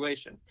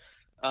situation,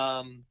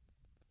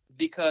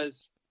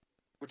 because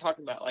we're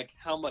talking about like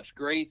how much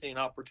grazing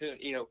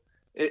opportunity,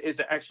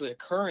 is actually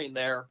occurring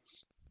there.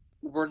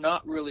 We're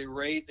not really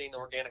raising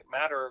organic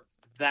matter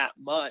that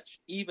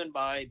much, even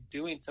by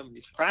doing some of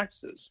these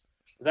practices.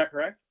 Is that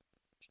correct?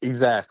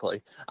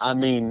 Exactly. I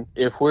mean,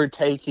 if we're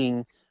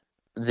taking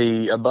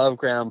the above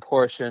ground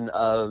portion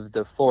of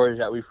the forage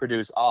that we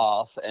produce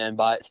off, and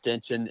by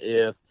extension,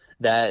 if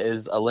that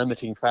is a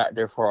limiting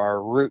factor for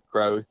our root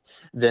growth,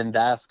 then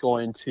that's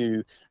going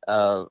to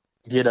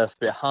get us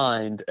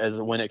behind as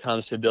when it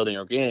comes to building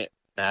organic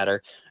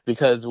matter.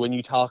 Because when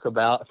you talk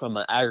about from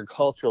an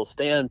agricultural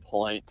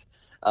standpoint,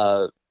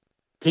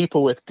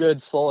 people with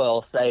good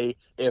soil say,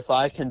 if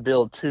I can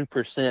build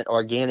 2%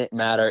 organic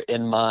matter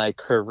in my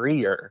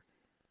career,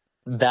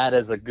 that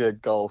is a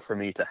good goal for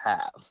me to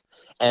have.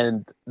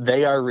 And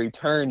they are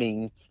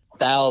returning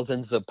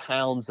thousands of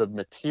pounds of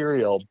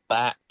material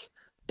back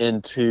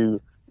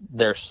into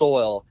their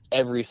soil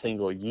every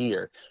single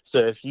year. So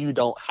if you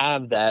don't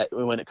have that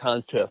when it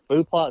comes to a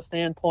food plot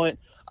standpoint,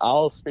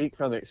 I'll speak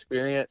from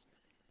experience.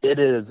 It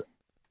is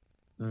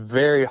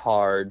very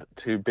hard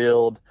to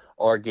build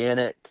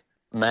organic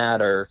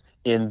matter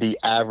in the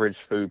average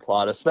food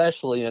plot,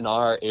 especially in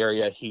our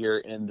area here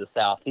in the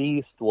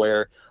Southeast,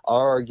 where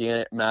our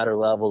organic matter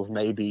levels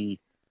may be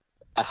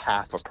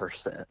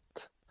 0.5%.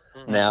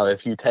 Mm-hmm. Now,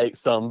 if you take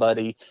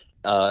somebody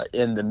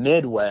in the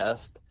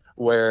Midwest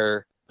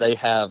where they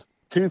have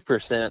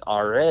 2%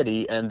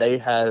 already, and they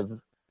have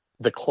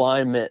the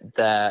climate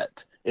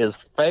that is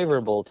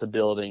favorable to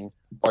building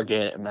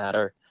organic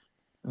matter,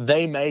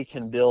 they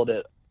can build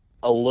it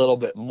a little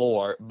bit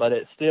more, but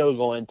it's still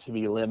going to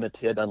be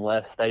limited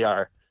unless they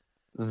are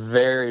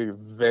very,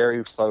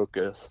 very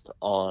focused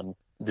on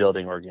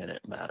building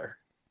organic matter.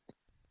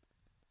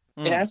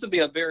 It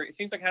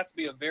seems like it has to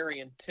be a very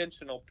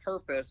intentional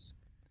purpose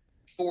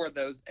for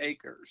those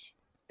acres.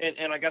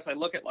 And I guess I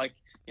look at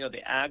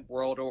the ag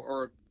world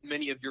or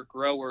many of your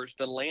growers,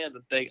 the land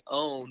that they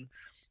own,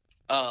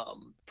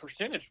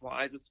 percentage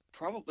wise, it's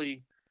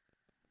probably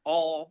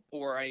all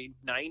or a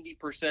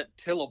 90%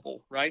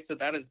 tillable, right? So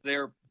that is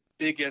their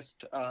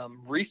biggest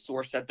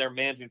resource that they're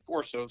managing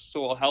for. So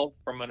soil health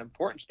from an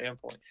importance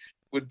standpoint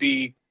would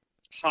be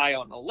high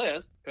on the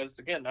list, because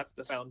again, that's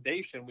the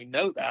foundation. We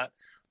know that,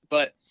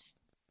 but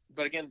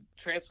again,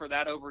 transfer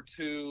that over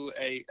to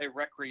a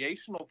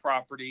recreational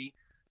property,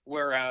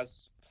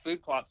 whereas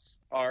food plots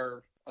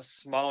are a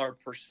smaller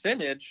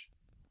percentage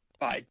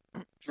by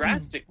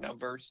drastic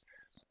numbers.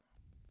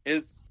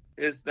 Is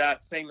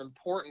that same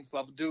importance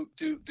level? Do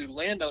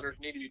landowners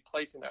need to be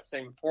placing that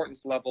same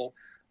importance level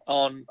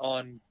on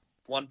 1%,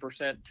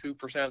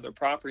 2% of their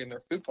property and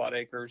their food plot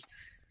acres,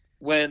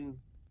 when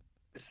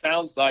it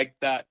sounds like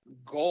that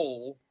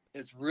goal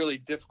is really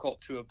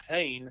difficult to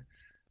obtain?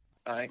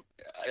 I'm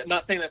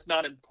not saying that's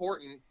not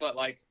important, but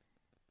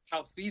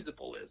how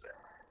feasible is it?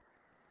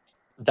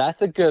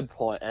 That's a good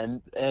point.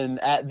 And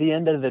at the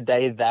end of the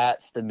day,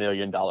 that's the $1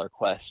 million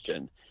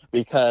question.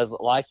 Because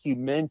like you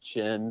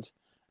mentioned,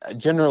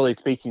 generally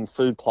speaking,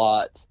 food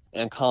plots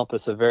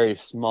encompass a very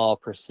small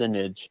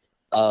percentage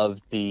of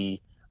the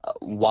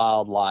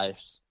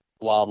wildlife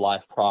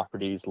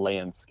properties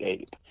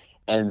landscape.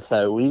 And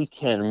so we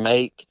can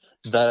make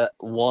the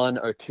 1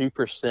 or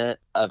 2%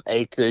 of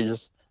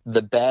acres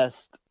the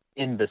best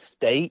in the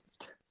state,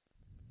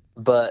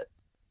 but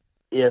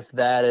if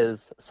that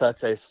is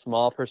such a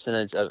small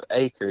percentage of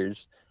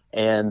acres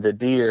and the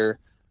deer,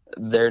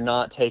 they're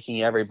not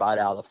taking every bite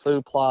out of the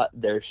food plot,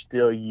 they're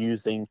still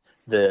using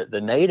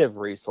the native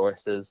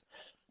resources.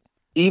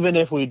 Even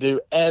if we do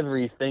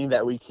everything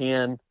that we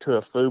can to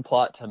a food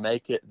plot to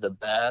make it the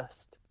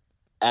best,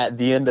 at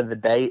the end of the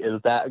day, is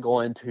that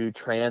going to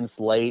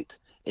translate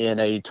in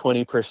a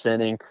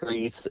 20%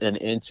 increase in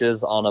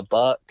inches on a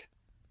buck?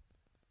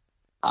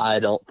 I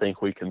don't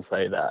think we can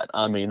say that.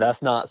 I mean,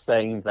 that's not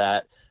saying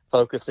that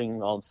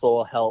focusing on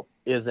soil health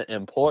isn't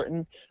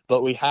important,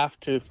 but we have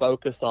to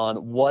focus on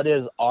what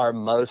is our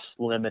most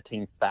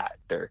limiting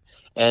factor.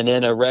 And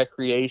in a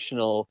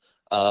recreational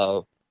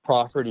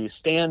property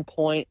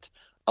standpoint,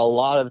 a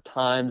lot of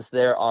times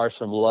there are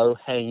some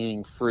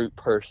low-hanging fruit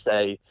per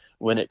se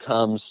when it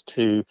comes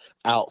to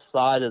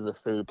outside of the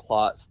food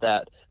plots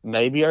that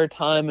maybe our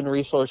time and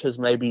resources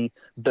may be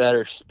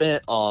better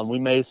spent on. We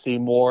may see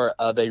more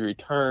of a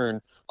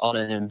return on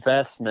an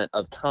investment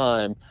of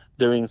time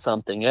doing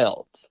something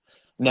else.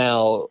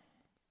 Now,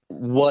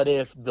 what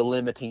if the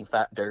limiting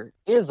factor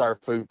is our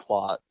food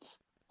plots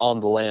on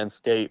the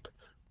landscape?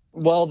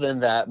 Well, then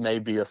that may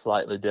be a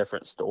slightly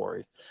different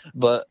story.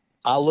 But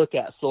I look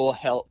at soil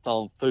health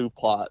on food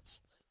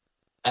plots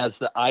as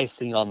the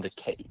icing on the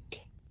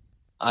cake.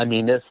 I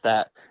mean, it's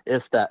that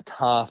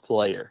top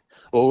layer.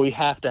 Well, we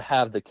have to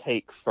have the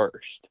cake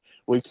first.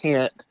 We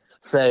can't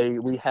say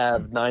we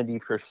have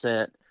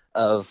 90%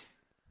 of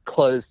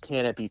closed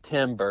canopy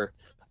timber,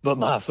 but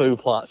my food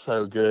plot's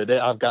so good,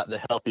 I've got the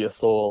healthiest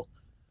soil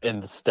in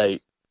the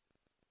state.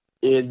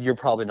 you're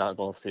probably not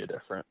going to see a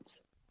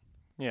difference.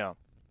 Yeah.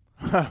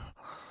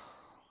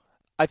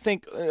 I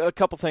think a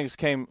couple things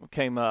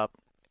came up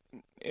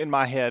in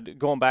my head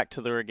going back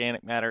to the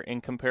organic matter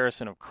in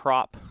comparison of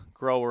crop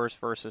growers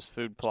versus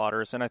food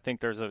plotters, and I think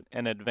there's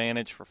an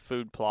advantage for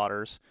food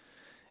plotters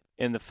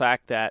in the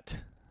fact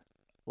that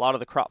a lot of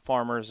the crop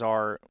farmers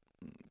are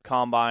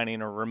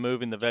combining or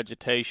removing the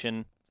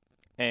vegetation,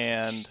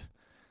 and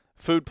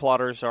food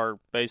plotters are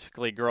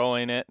basically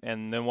growing it,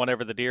 and then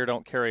whatever the deer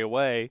don't carry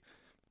away,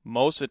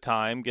 most of the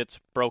time gets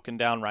broken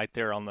down right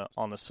there on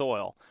the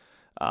soil.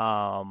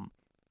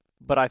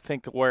 But I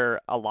think where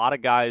a lot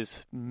of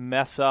guys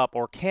mess up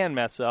or can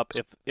mess up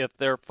if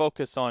they're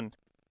focused on,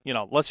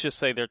 let's just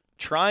say they're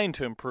trying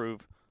to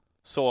improve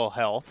soil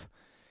health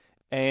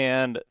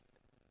and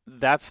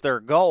that's their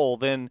goal,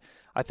 then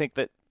I think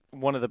that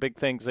one of the big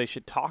things they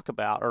should talk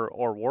about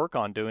or work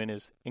on doing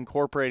is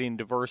incorporating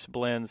diverse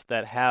blends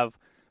that have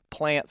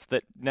plants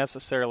that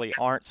necessarily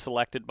aren't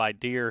selected by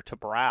deer to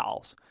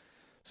browse.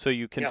 So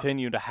you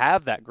continue to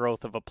have that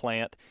growth of a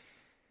plant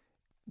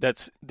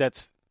that's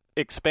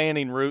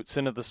expanding roots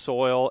into the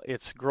soil,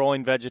 it's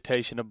growing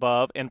vegetation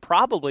above, and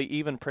probably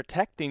even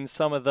protecting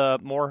some of the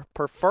more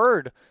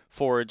preferred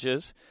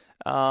forages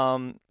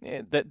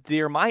that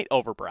deer might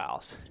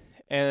overbrowse.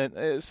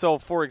 And so,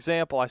 for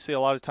example, I see a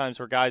lot of times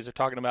where guys are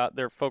talking about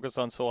they're focused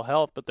on soil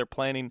health, but they're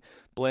planting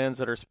blends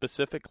that are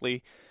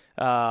specifically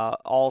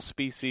all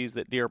species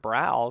that deer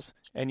browse.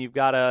 And you've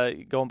got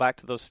to, going back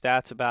to those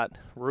stats about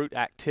root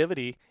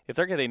activity, if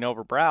they're getting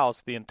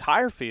overbrowsed the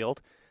entire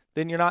field,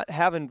 then you're not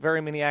having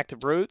very many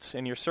active roots,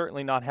 and you're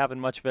certainly not having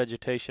much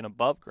vegetation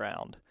above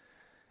ground.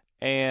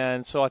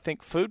 And so I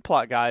think food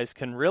plot guys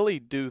can really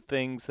do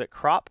things that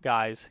crop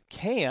guys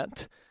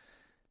can't.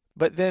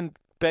 But then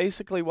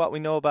basically what we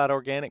know about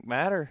organic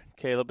matter,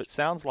 Caleb, it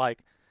sounds like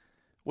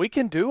we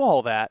can do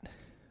all that,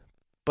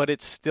 but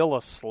it's still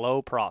a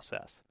slow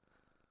process.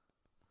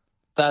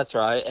 That's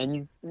right.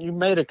 And you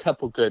made a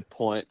couple good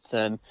points,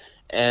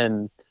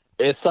 and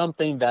it's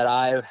something that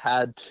I've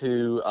had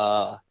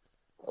to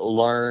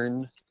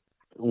learn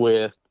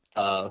with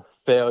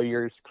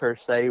failures per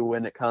se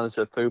when it comes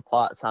to food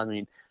plots. I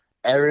mean,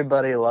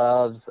 everybody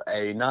loves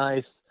a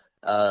nice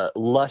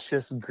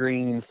luscious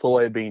green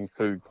soybean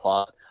food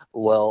plot.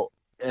 Well,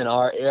 in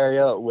our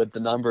area, with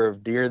the number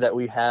of deer that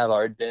we have,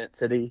 our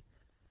density,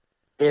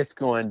 it's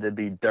going to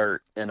be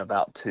dirt in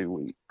about 2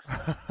 weeks.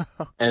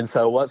 And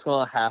so what's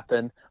going to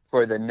happen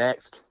for the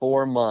next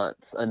 4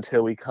 months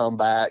until we come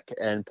back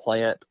and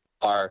plant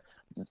our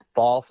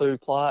fall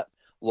food plot?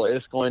 Well,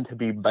 it's going to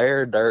be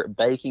bare dirt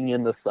baking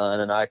in the sun,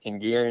 and I can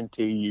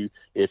guarantee you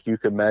if you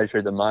could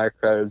measure the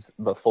microbes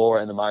before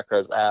and the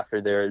microbes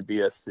after, there would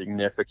be a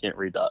significant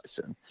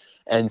reduction.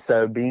 And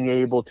so being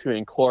able to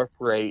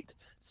incorporate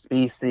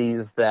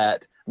species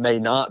that may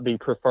not be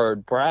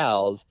preferred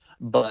browse,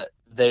 but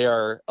they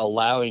are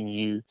allowing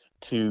you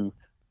to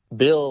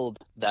build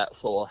that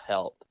soil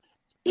health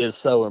is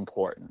so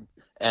important.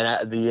 And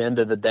at the end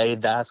of the day,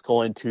 that's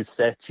going to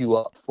set you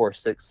up for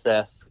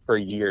success for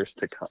years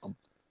to come.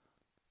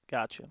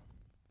 Gotcha.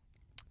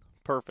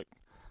 Perfect.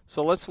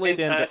 So let's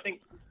lead into. I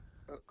think.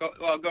 Go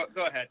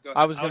ahead.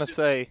 I was going to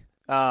say,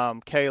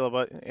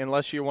 Caleb,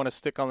 unless you want to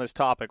stick on this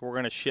topic, we're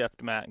going to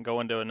shift, Matt, and go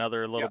into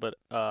another little bit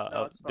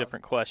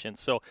different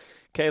questions. So,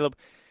 Caleb,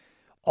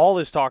 all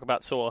this talk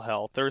about soil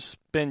health, there's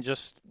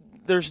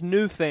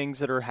new things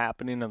that are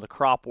happening in the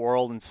crop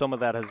world, and some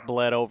of that has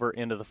bled over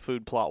into the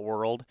food plot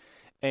world.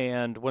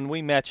 And when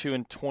we met you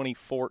in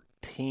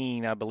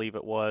 2014, I believe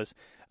it was,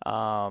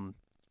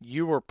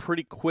 you were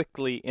pretty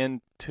quickly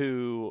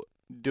into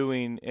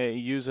using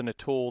a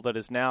tool that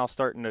is now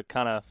starting to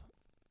kind of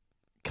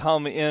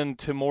come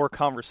into more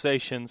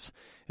conversations,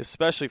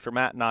 especially for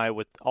Matt and I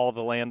with all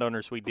the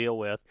landowners we deal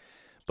with,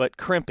 but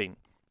crimping.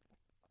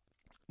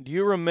 Do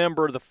you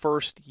remember the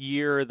first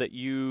year that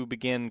you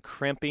began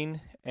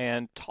crimping?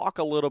 And talk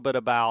a little bit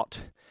about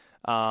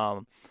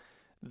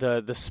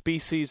the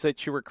species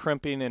that you were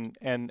crimping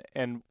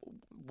and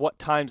what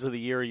times of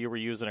the year you were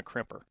using a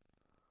crimper.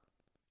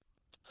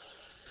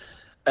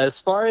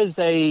 As far as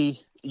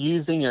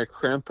using a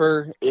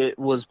crimper, it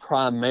was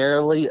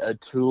primarily a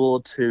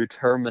tool to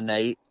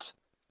terminate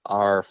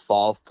our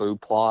fall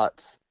food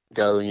plots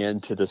going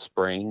into the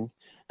spring.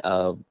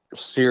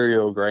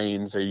 Cereal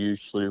grains are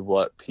usually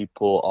what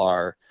people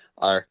are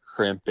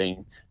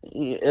crimping,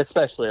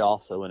 especially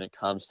also when it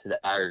comes to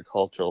the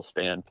agricultural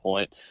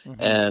standpoint.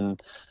 Mm-hmm.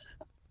 And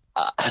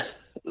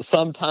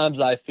sometimes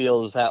I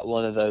feel is that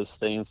one of those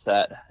things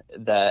that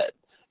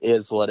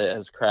is what it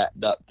has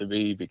cracked up to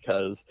be,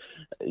 because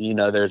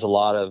there's a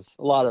lot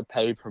of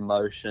paid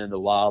promotion in the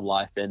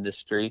wildlife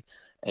industry,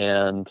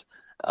 and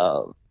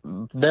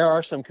there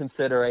are some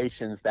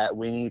considerations that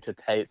we need to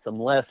take, some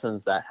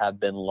lessons that have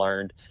been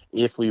learned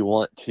if we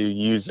want to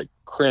use a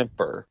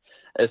crimper,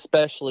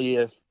 especially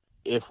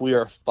if we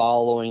are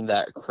following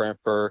that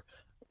crimper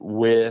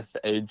with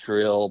a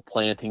drill,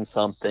 planting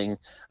something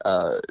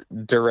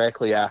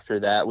directly after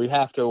that. We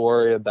have to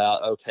worry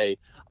about, okay,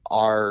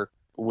 are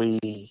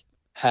we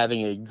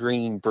having a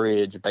green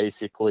bridge,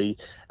 basically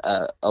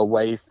a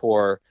way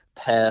for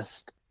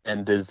pests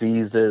and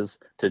diseases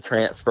to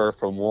transfer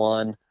from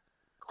one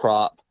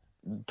crop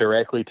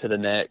directly to the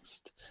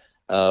next.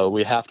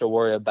 We have to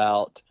worry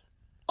about,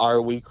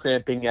 are we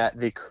crimping at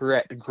the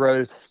correct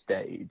growth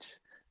stage?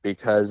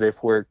 Because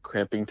if we're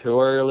crimping too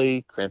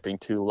early, crimping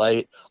too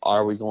late,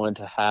 are we going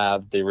to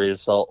have the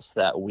results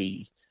that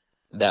we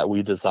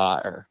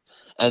desire?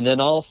 And then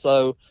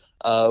also,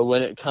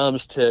 when it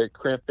comes to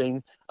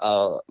crimping,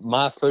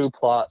 my food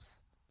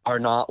plots are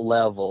not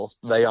level.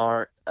 They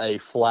aren't a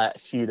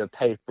flat sheet of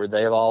paper.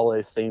 They've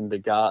always seemed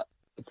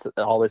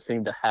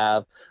to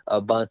have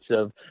a bunch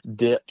of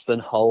dips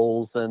and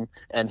holes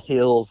and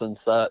hills and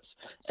such.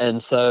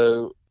 And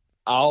so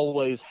I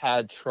always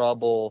had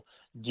trouble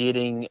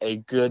getting a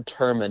good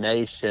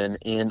termination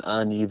in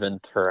uneven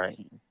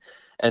terrain.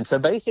 And so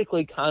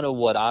basically kind of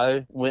what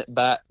I went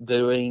back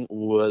doing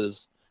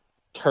was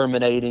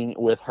terminating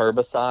with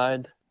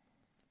herbicide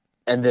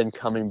and then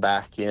coming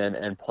back in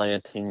and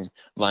planting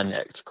my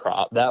next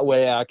crop. That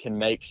way I can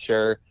make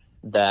sure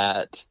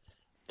that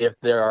if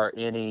there are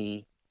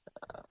any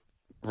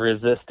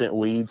resistant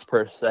weeds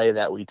per se,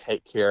 that we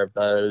take care of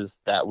those,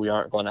 that we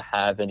aren't going to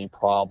have any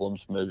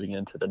problems moving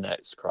into the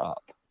next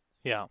crop.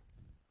 Yeah.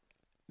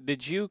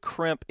 Did you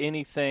crimp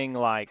anything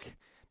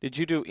did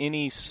you do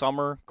any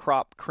summer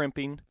crop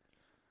crimping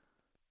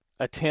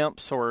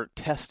attempts or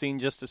testing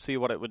just to see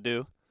what it would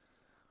do?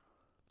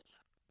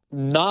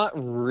 Not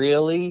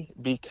really,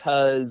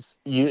 because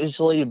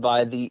usually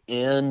by the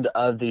end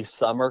of the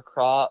summer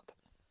crop,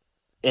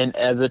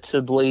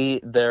 inevitably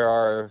there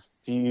are a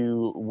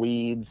few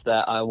weeds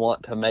that I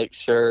want to make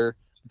sure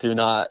do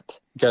not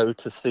go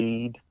to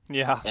seed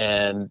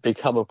and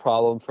become a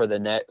problem for the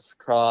next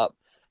crop.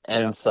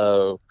 And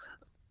so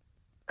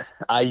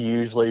I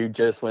usually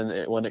just, when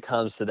it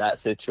comes to that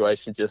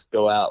situation, just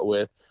go out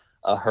with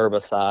a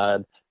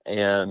herbicide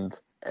and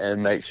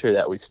make sure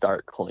that we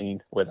start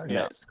clean with our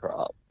next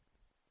crop.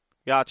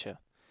 Gotcha.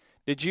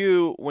 Did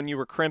you, when you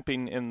were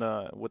crimping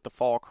with the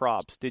fall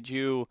crops, did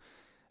you,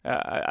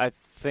 I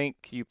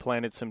think you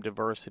planted some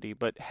diversity,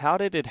 but how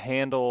did it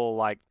handle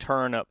like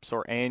turnips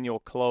or annual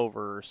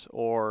clovers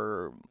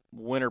or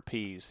winter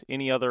peas,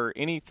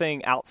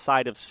 anything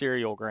outside of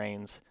cereal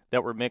grains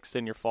that were mixed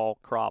in your fall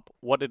crop?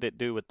 What did it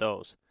do with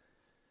those?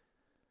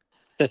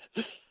 It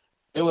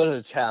was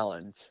a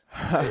challenge.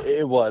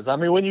 It was. I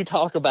mean, when you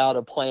talk about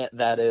a plant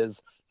that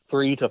is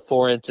 3 to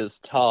 4 inches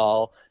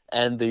tall,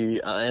 and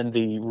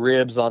the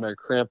ribs on a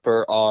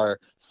crimper are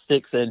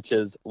 6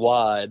 inches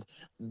wide,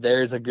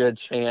 there's a good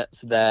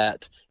chance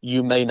that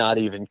you may not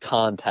even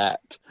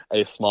contact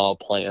a small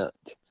plant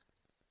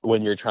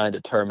when you're trying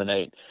to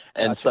terminate.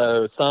 And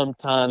so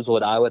sometimes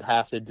what I would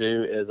have to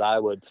do is I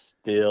would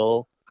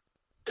still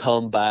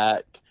come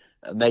back,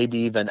 maybe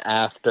even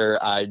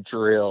after I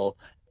drill,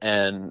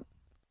 and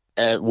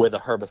with a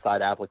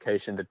herbicide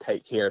application to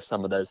take care of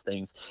some of those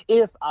things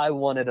if I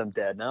wanted them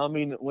dead. Now, I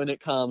mean, when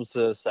it comes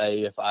to,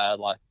 say, if I had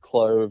like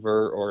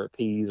clover or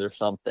peas or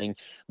something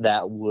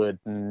that would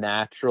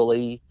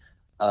naturally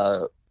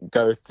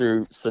go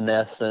through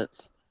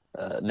senescence,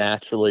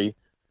 naturally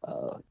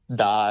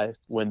die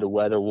when the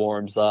weather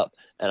warms up,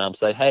 and I'm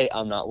saying, hey,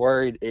 I'm not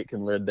worried, it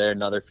can live there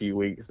another few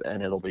weeks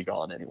and it'll be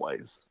gone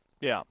anyways.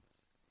 Yeah.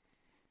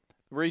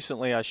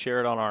 Recently I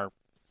shared on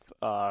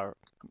our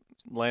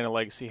Land of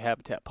Legacy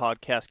Habitat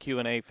podcast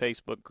Q&A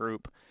Facebook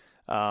group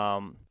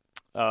an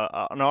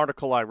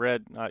article I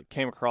read, I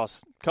came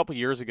across a couple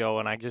years ago,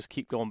 and I just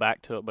keep going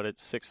back to it, but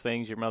it's 6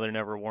 things your mother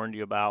never warned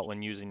you about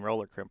when using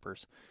roller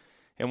crimpers.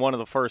 And one of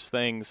the first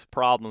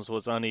problems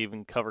was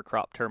uneven cover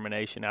crop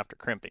termination after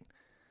crimping.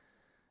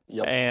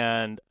 Yep.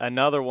 And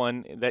another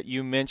one that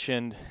you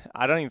mentioned,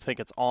 I don't even think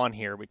it's on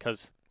here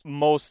because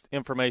most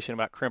information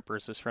about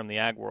crimpers is from the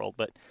ag world,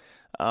 but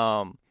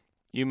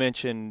you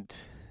mentioned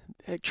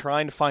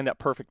trying to find that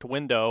perfect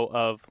window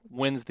of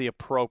when's the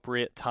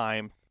appropriate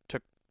time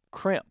to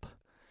crimp.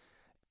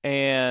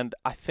 And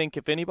I think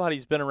if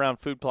anybody's been around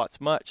food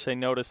plots much, they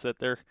notice that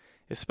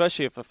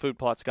especially if a food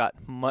plot's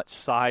got much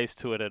size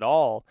to it at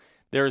all,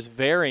 there's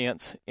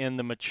variance in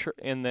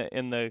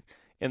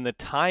the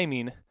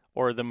timing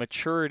or the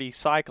maturity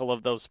cycle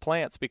of those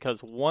plants,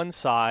 because one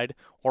side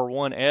or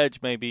one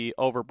edge may be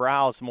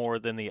overbrowsed more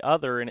than the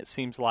other, and it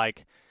seems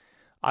like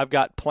I've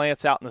got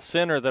plants out in the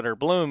center that are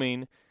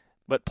blooming,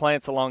 but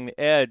plants along the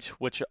edge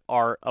which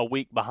are a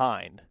week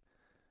behind.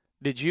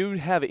 Did you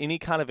have any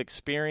kind of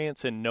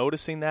experience in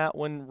noticing that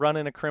when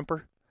running a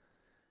crimper?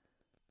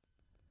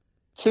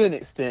 To an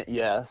extent,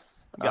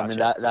 yes. Gotcha. I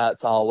mean,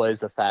 that's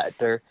always a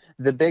factor.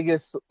 The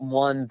biggest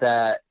one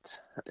that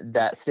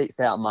sticks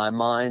out in my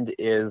mind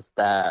is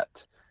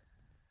that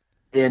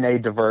in a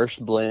diverse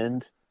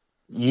blend,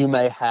 you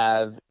may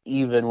have,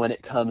 even when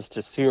it comes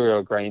to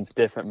cereal grains,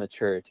 different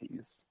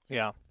maturities.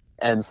 Yeah.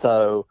 And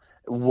so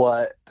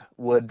what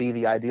would be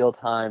the ideal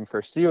time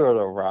for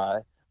cereal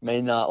rye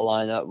may not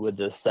line up with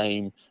the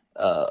same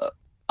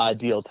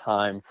ideal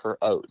time for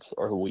oats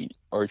or wheat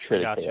or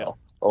triticale. Gotcha.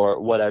 or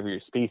whatever your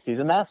species.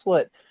 And that's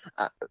what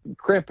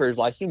crimpers,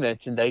 like you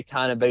mentioned, they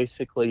kind of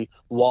basically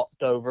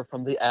walked over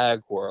from the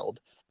ag world.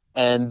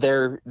 And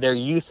their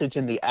usage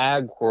in the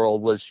ag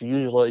world was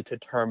usually to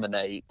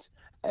terminate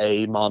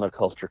a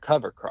monoculture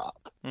cover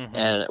crop. Mm-hmm.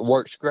 And it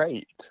works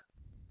great.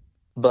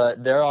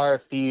 But there are a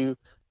few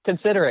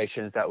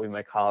considerations that we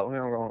may call it. We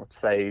don't want to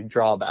say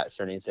drawbacks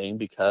or anything,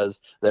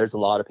 because there's a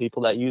lot of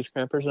people that use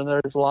crimpers and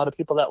there's a lot of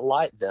people that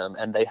like them,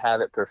 and they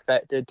have it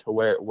perfected to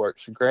where it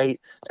works great,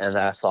 and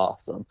that's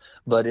awesome.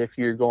 But if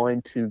you're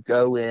going to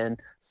go in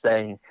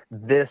saying,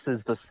 this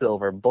is the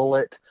silver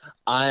bullet,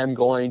 I am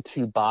going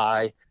to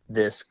buy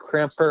this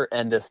crimper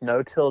and this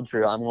no-till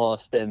drill, I'm going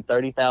to spend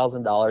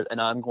 $30,000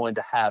 and I'm going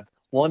to have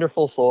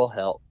wonderful soil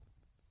health,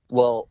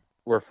 well,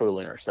 we're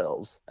fooling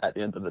ourselves at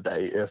the end of the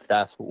day if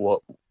that's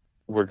what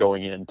we're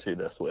going into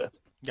this with.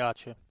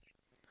 Gotcha.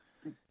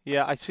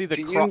 Yeah, I see the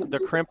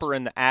crimper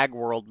in the ag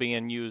world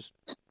being used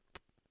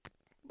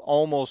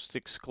almost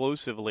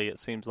exclusively, it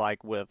seems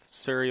like, with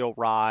cereal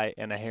rye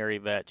and a hairy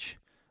vetch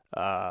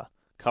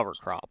cover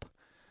crop.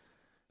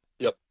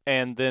 Yep.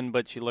 And then,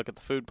 but you look at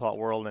the food plot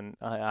world, and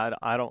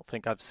I don't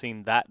think I've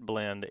seen that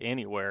blend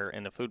anywhere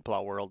in the food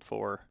plot world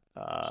for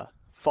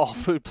fall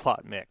food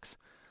plot mix.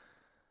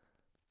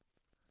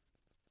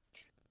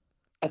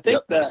 I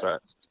think that's right.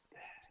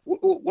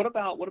 What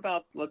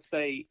about let's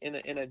say in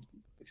a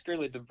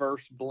extremely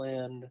diverse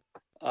blend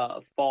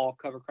of fall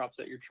cover crops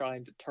that you're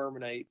trying to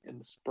terminate in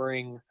the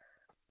spring?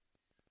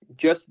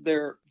 Just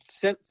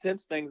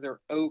since things are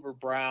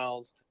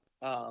overbrowsed,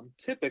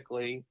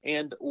 typically,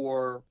 and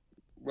or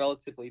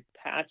relatively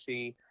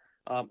patchy,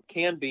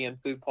 can be in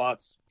food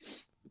plots,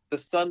 the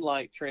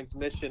sunlight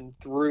transmission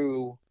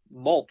through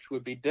mulch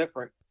would be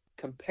different,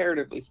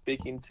 comparatively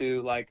speaking,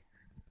 to like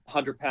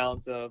 100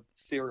 pounds of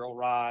cereal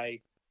rye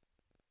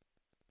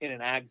in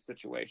an ag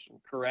situation,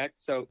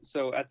 correct? So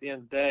at the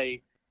end of the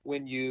day,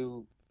 when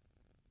you,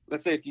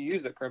 let's say if you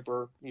use a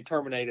crimper, you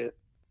terminate it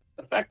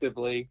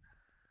effectively,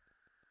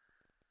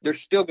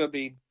 there's still going to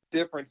be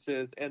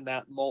differences in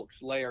that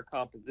mulch layer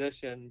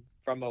composition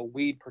from a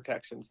weed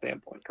protection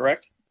standpoint,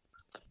 correct?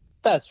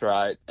 That's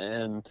right.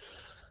 And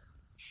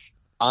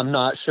I'm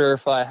not sure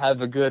if I have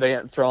a good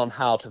answer on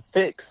how to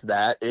fix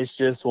that. It's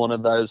just one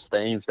of those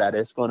things that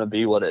it's going to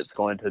be what it's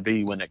going to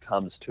be when it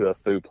comes to a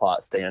food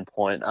plot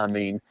standpoint. I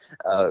mean,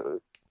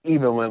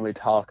 even when we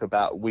talk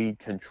about weed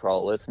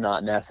control, it's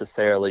not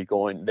necessarily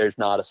there's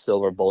not a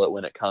silver bullet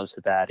when it comes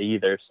to that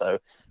either. So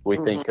we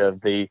think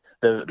of the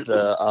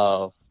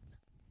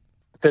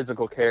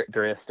physical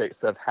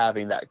characteristics of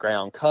having that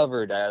ground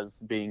covered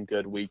as being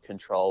good weed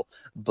control,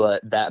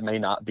 but that may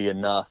not be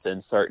enough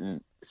in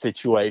certain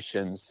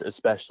situations,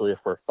 especially if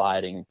we're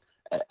fighting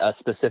a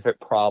specific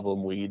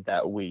problem weed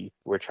that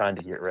we're trying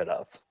to get rid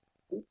of.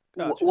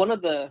 Gotcha. One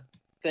of the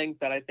things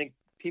that I think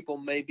people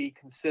may be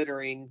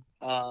considering,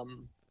 as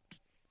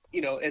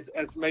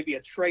maybe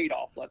a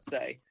trade-off, let's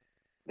say,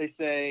 they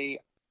say,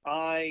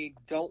 I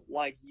don't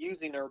like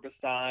using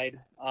herbicide,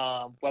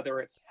 whether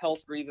it's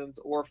health reasons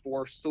or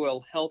for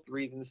soil health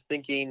reasons,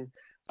 thinking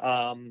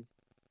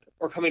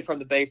or coming from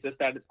the basis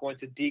that it's going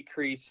to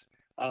decrease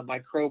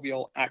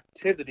microbial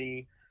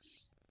activity.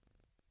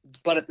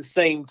 But at the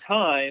same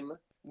time,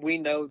 we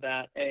know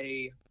that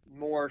a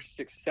more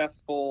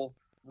successful,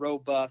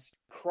 robust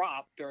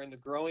crop during the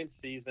growing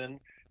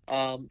season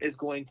is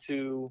going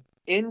to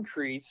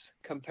increase,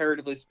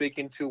 comparatively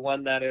speaking, to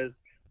one that is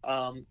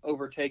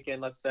overtaken,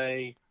 let's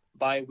say,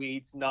 by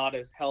weeds, not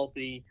as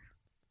healthy.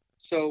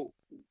 So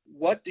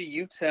what do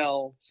you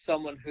tell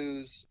someone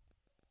who's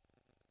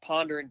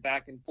pondering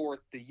back and forth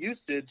the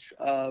usage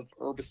of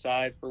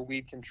herbicide for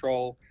weed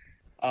control,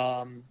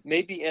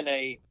 maybe in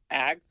a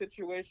ag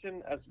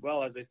situation as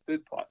well as a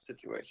food plot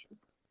situation?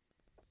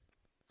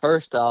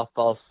 First off,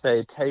 I'll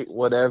say take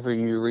whatever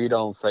you read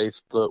on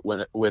Facebook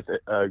with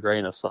a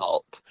grain of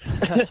salt.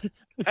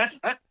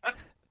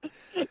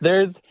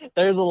 There's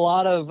a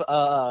lot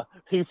of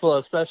people,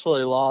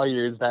 especially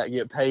lawyers, that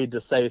get paid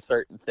to say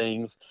certain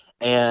things,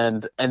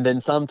 and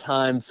then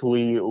sometimes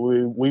we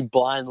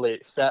blindly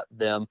accept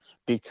them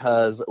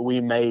because we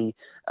may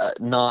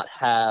not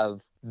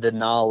have the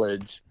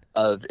knowledge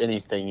of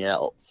anything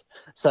else.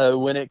 So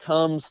when it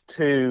comes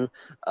to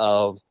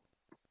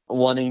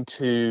wanting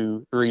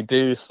to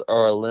reduce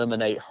or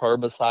eliminate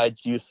herbicide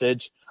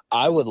usage,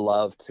 I would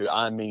love to.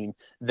 I mean,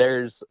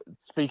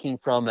 speaking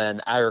from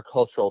an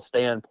agricultural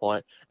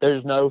standpoint,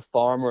 there's no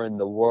farmer in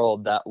the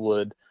world that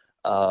would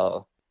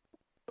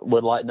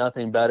like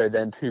nothing better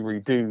than to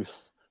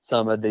reduce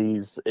some of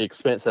these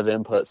expensive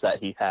inputs that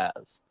he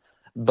has.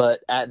 But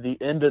at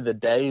the end of the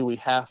day, we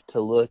have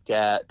to look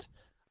at,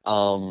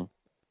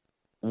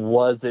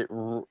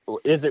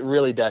 is it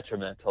really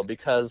detrimental?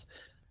 Because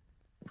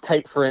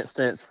take, for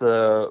instance,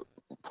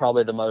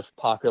 probably the most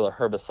popular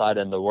herbicide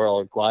in the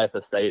world,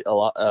 glyphosate.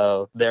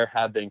 There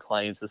have been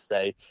claims to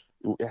say,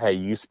 hey,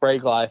 you spray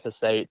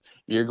glyphosate,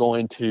 you're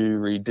going to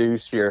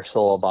reduce your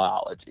soil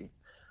biology.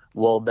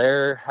 Well,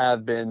 there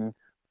have been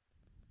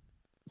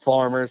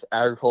farmers,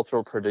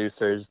 agricultural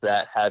producers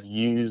that have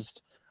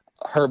used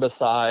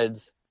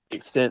herbicides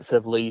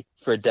extensively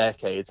for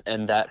decades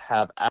and that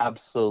have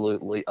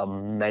absolutely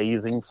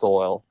amazing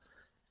soil.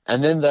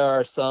 And then there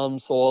are some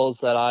soils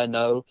that I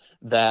know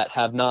that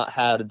have not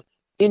had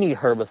any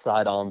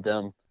herbicide on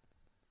them,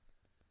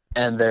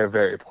 and they're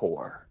very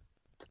poor.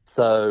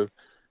 So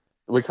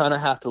we kind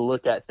of have to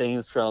look at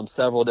things from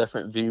several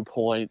different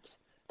viewpoints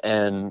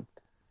and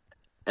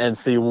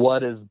see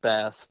what is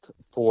best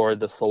for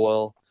the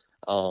soil,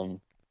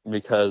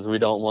 because we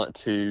don't want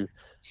to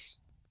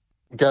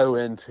go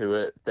into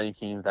it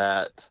thinking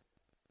that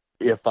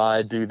if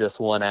I do this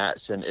one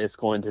action, it's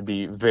going to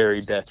be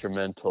very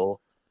detrimental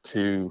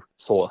to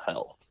soil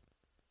health.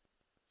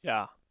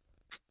 Yeah.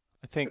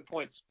 I think, Good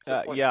points.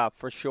 yeah,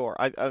 for sure.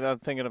 I'm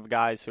thinking of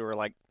guys who are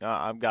like,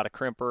 I've got a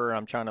crimper,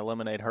 I'm trying to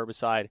eliminate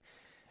herbicide,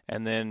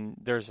 and then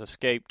there's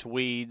escaped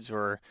weeds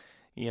or,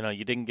 you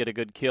didn't get a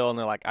good kill, and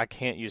they're like, I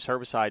can't use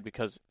herbicide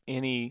because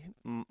any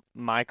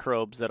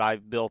microbes that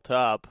I've built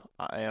up,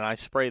 and I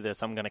spray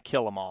this, I'm going to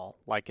kill them all.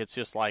 Like, it's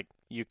just like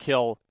you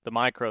kill the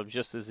microbes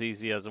just as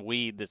easy as a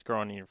weed that's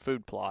growing in your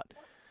food plot.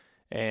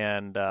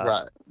 And,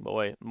 Right.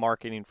 boy,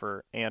 marketing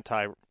for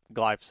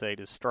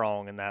anti-glyphosate is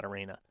strong in that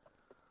arena.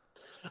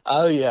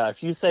 Oh, yeah.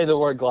 If you say the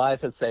word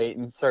glyphosate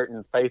in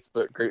certain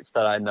Facebook groups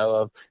that I know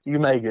of, you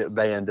may get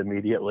banned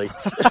immediately.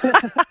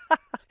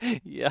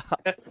 Yeah,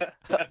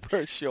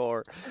 for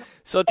sure.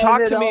 So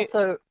talk to me.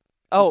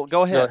 Oh,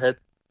 go ahead. Go ahead.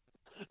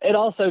 It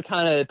also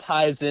kind of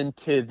ties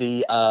into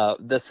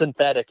the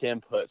synthetic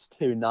inputs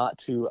too, not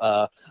to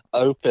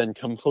open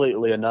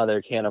completely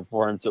another can of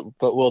worms,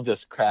 but we'll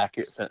just crack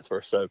it since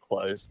we're so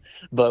close.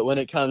 But when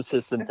it comes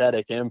to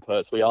synthetic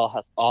inputs, we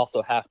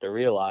also have to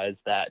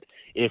realize that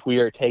if we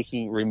are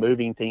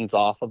removing things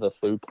off of a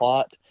food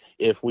plot,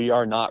 if we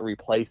are not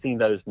replacing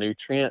those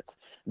nutrients,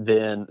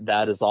 then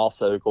that is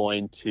also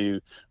going to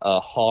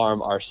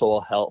harm our soil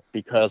health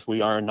because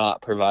we are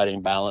not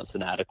providing balanced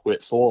and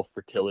adequate soil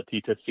fertility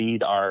to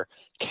feed our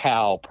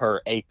cow per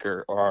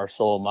acre or our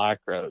soil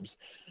microbes.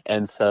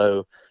 And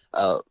so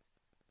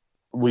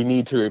we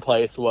need to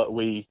replace what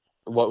we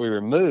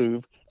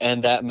remove,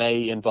 and that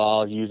may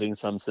involve using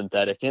some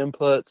synthetic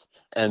inputs.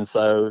 And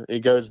so it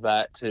goes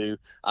back to,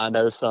 I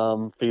know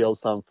some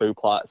fields, some food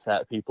plots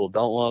that people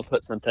don't want to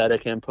put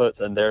synthetic inputs,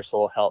 and their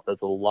soil health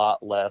is a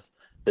lot less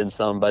than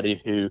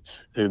somebody who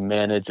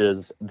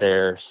manages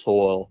their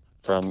soil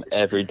from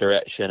every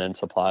direction and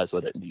supplies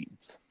what it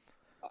needs.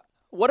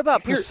 What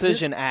about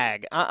precision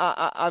ag?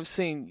 I've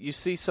seen, you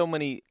see so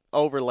many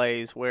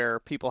overlays where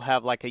people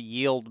have like a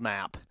yield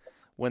map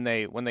when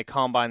they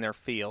combine their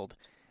field.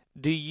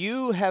 Do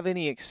you have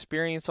any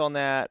experience on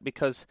that?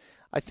 Because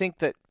I think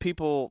that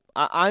people,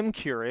 I'm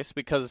curious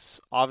because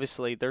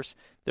obviously there's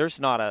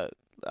not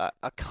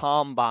a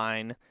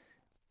combine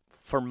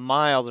for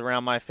miles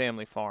around my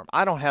family farm.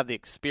 I don't have the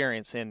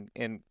experience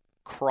in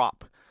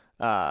crop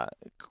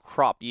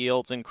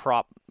yields and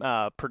crop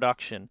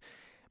production,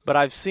 but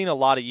I've seen a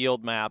lot of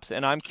yield maps,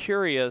 and I'm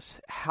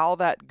curious how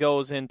that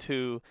goes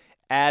into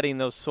adding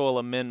those soil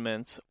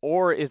amendments,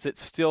 or is it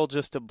still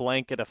just a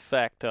blanket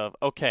effect of,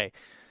 okay,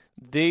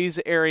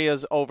 these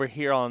areas over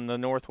here on the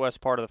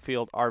northwest part of the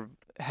field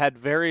had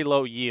very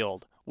low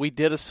yield. We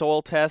did a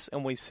soil test,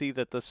 and we see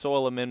that the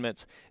soil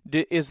amendments.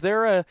 Is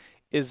there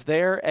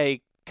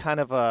a kind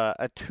of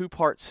a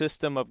two-part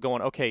system of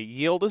going, okay,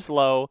 yield is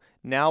low.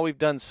 Now we've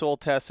done soil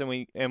tests,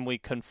 and we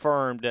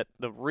confirmed that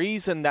the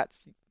reason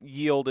that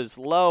yield is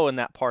low in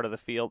that part of the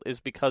field is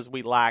because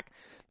we lack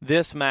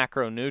this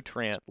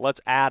macronutrient.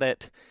 Let's add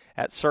it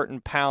at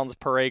certain pounds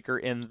per acre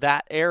in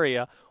that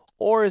area.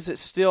 Or is it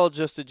still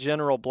just a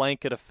general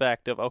blanket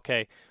effect of,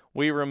 okay,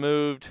 we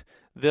removed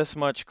this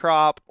much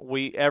crop,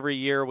 every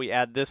year we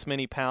add this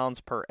many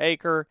pounds per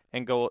acre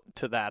and go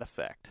to that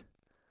effect?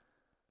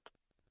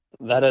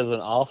 That is an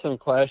awesome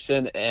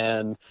question,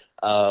 and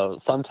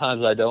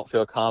sometimes I don't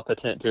feel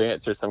competent to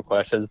answer some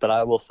questions, but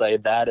I will say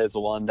that is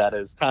one that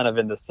is kind of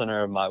in the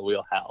center of my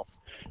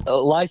wheelhouse.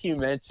 Like you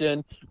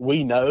mentioned,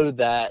 we know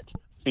that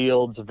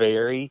fields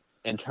vary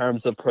in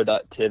terms of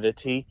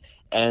productivity,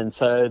 and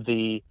so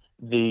the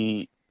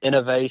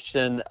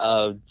innovation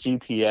of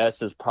GPS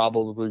has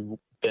probably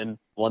been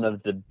one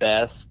of the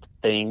best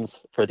things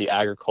for the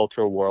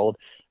agricultural world,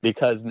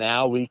 because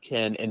now we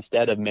can,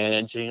 instead of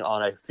managing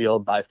on a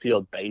field by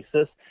field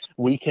basis,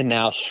 we can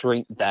now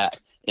shrink that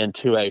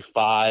into a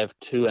 5,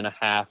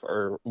 2.5,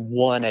 or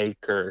 1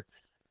 acre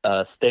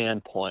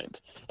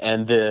standpoint.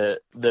 And the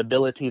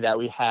ability that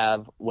we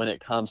have when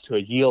it comes to a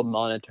yield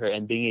monitor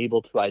and being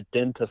able to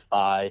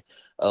identify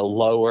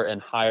lower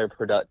and higher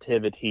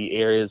productivity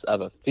areas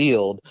of a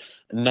field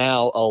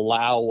now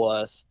allow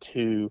us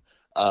to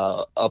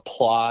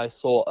apply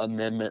soil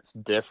amendments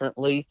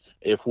differently.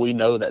 If we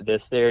know that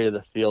this area of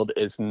the field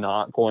is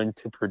not going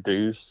to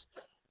produce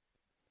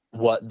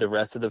what the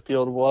rest of the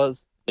field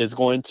is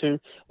going to,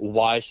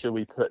 why should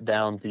we put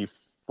down the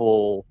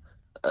full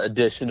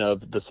addition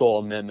of the soil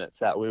amendments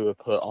that we would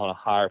put on a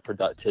higher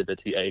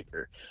productivity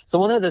acre? So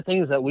one of the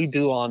things that we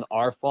do on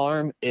our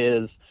farm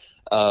is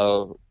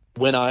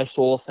when I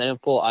soil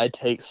sample, I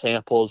take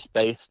samples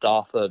based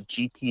off of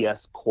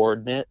GPS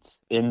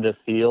coordinates in the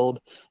field,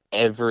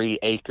 every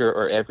acre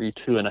or every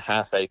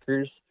 2.5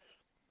 acres.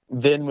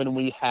 Then when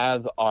we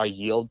have our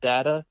yield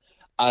data,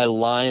 I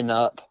line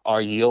up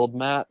our yield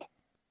map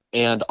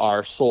and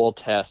our soil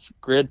test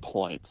grid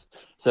points.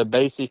 So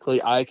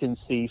basically I can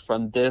see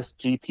from this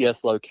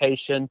GPS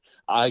location,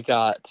 I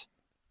got,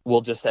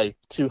 we'll just say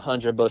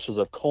 200 bushels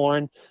of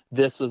corn.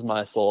 This was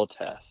my soil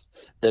test.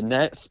 The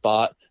next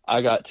spot,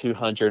 I got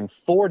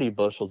 240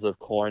 bushels of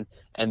corn,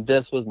 and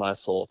this was my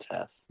soil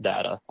test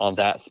data on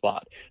that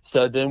spot.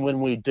 So then when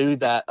we do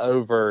that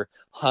over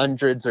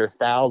hundreds or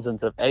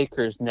thousands of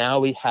acres, now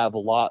we have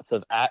lots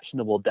of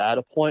actionable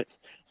data points,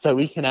 so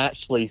we can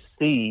actually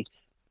see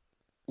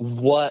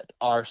what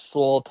our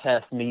soil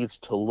test needs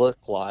to look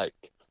like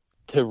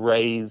to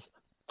raise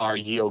our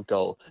yield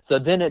goal. So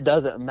then it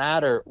doesn't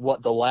matter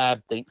what the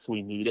lab thinks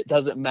we need. It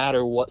doesn't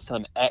matter what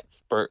some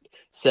expert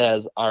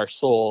says our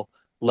soil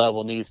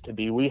level needs to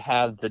be. We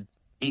have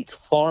each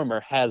farmer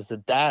has the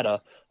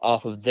data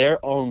off of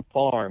their own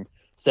farm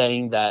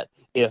saying that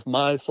if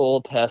my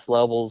soil test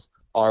levels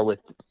are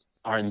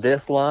in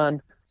this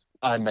line,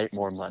 I make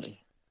more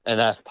money. And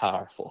that's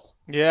powerful.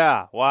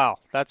 Yeah, wow,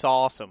 that's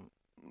awesome.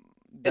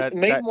 It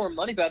made more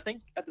money, but I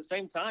think at the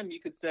same time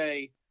you could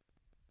say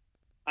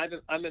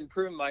I'm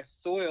improving my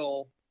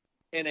soil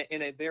in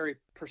a very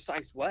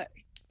precise way.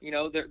 You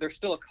know, they're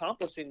still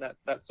accomplishing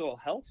that soil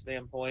health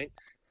standpoint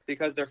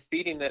because they're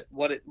feeding it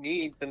what it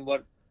needs and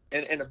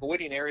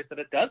avoiding areas that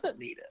it doesn't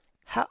need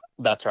it.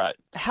 That's right.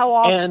 How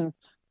often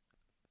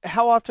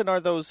are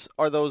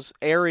those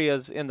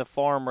areas in the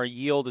farm where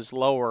yield is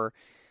lower?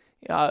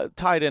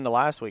 Tied into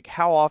last week,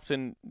 how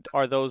often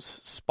are those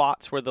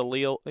spots where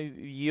the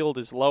yield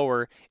is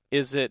lower?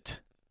 Is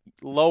it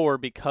lower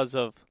because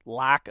of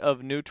lack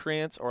of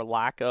nutrients or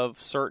lack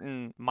of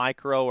certain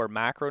micro or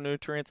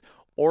macronutrients,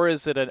 or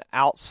is it an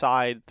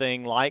outside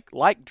thing like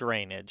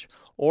drainage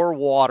or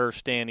water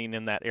standing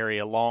in that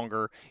area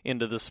longer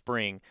into the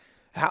spring?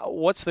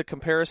 What's the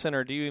comparison,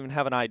 or do you even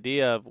have an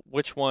idea of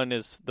which one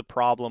is the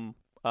problem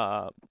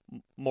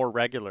more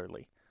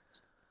regularly?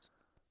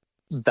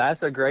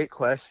 That's a great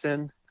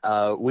question.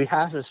 We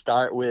have to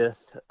start with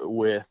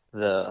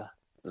the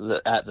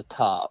at the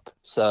top.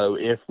 So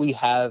if we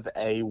have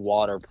a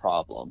water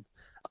problem,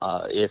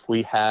 if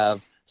we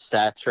have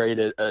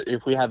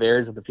if we have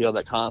areas of the field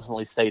that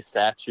constantly stay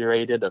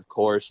saturated, of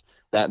course,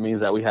 that means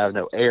that we have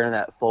no air in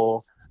that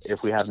soil.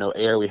 If we have no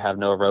air, we have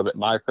no aerobic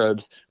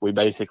microbes. We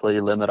basically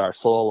limit our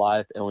soil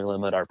life and we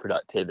limit our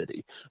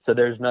productivity. So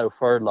there's no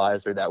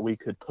fertilizer that we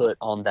could put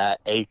on that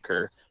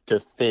acre to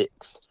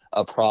fix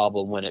a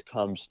problem when it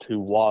comes to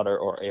water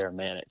or air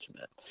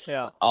management.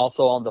 Yeah.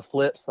 Also, on the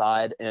flip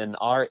side, in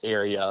our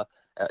area,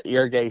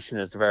 irrigation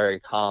is very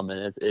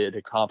common. It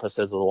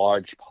encompasses a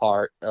large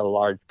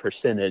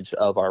percentage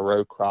of our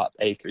row crop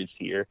acreage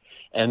here.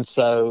 And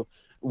so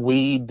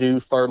we do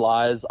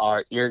fertilize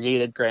our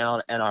irrigated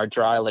ground and our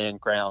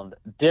dryland ground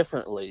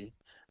differently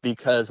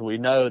because we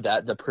know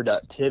that the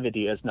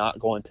productivity is not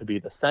going to be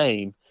the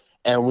same.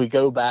 And we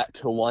go back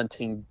to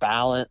wanting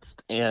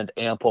balanced and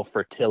ample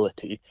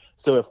fertility.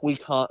 So if we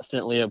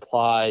constantly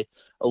apply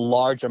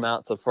large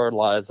amounts of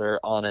fertilizer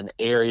on an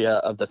area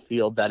of the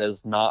field that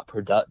is not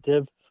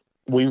productive,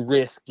 we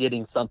risk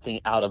getting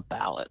something out of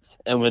balance.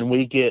 And when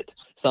we get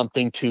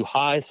something too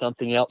high,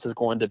 something else is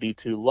going to be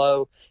too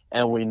low.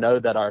 And we know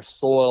that our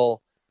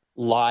soil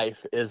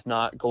life is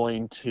not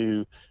going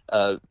to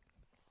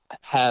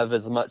have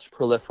as much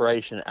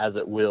proliferation as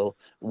it will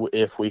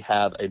if we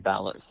have a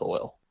balanced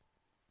soil.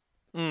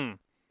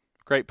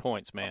 Great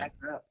points, man.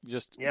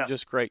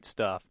 Just great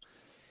stuff.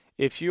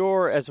 If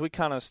you're, as we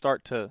kind of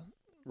start to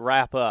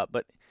wrap up,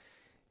 but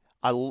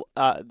I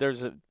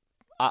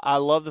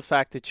love the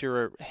fact that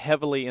you're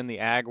heavily in the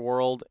ag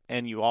world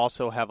and you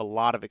also have a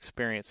lot of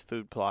experience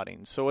food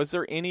plotting. So is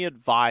there any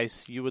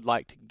advice you would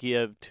like to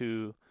give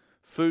to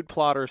food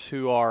plotters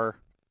who are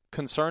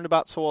concerned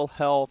about soil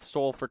health,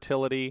 soil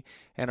fertility,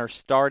 and are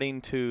starting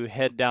to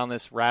head down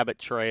this rabbit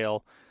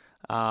trail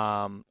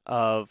of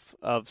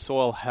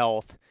soil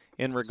health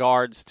in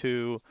regards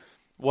to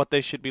what they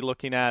should be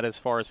looking at as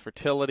far as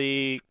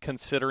fertility,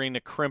 considering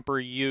a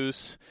crimper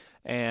use,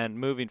 and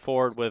moving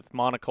forward with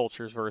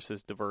monocultures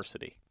versus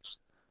diversity?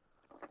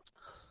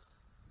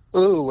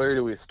 Ooh, where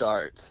do we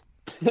start?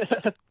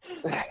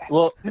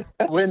 Well,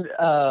 when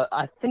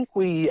I think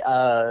we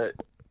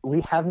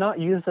have not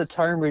used the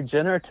term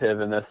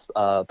regenerative in this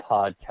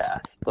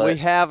podcast. But, we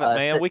haven't,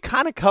 man. We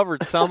kind of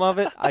covered some of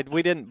it.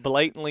 We didn't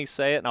blatantly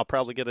say it, and I'll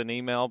probably get an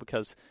email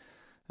because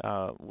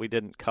we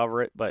didn't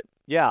cover it. But,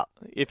 yeah,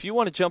 if you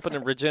want to jump into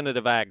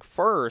regenerative ag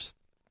first,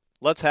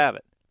 let's have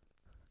it.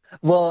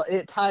 Well,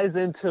 it ties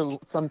into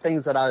some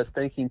things that I was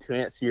thinking to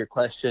answer your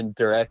question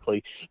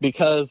directly,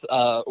 because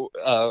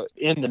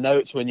in the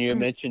notes when you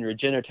mentioned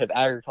regenerative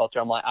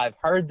agriculture, I'm like, I've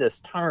heard this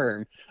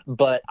term,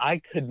 but I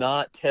could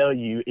not tell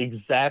you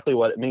exactly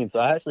what it means. So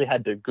I actually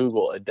had to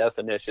Google a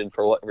definition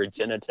for what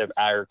regenerative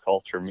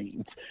agriculture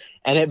means.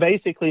 And it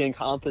basically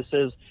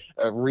encompasses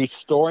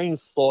restoring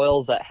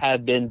soils that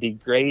have been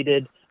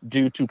degraded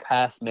due to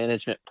past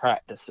management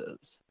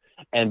practices.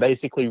 and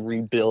basically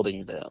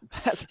rebuilding them.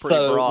 That's pretty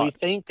so broad. we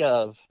think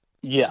of,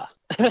 yeah.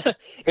 It's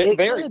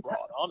very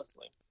broad,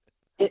 honestly.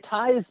 It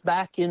ties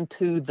back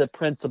into the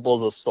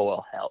principles of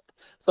soil health.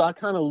 So I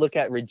kind of look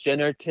at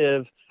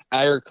regenerative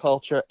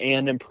agriculture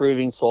and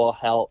improving soil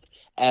health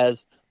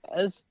as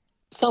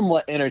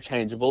somewhat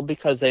interchangeable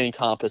because they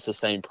encompass the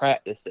same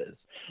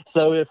practices.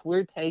 So if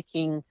we're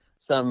taking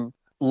some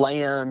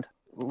land,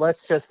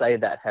 let's just say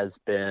that has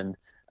been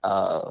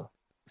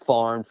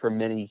farmed for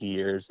many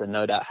years and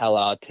no doubt had a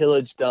lot of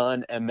tillage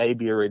done and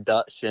maybe a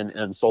reduction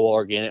in soil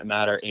organic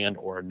matter and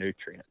or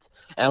nutrients.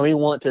 And we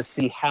want to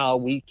see how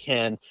we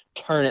can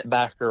turn it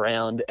back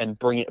around and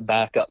bring it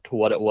back up to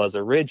what it was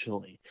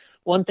originally.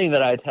 One thing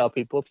that I tell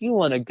people, if you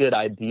want a good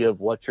idea of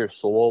what your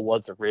soil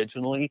was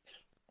originally,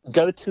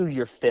 go to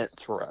your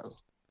fence row.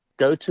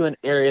 Go to an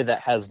area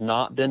that has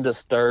not been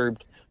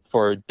disturbed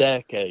for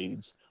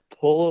decades.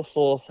 Pull a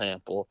soil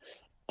sample,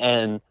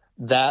 and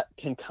that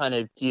can kind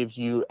of give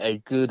you a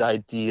good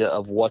idea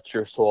of what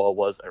your soil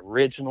was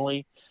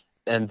originally,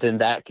 and then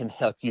that can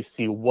help you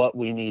see what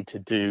we need to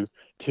do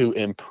to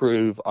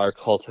improve our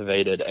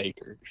cultivated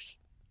acres.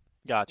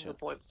 Gotcha. Good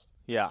point.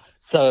 Yeah.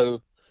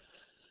 So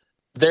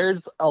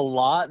there's a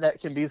lot that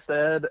can be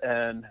said,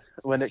 and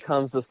when it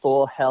comes to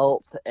soil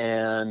health,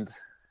 and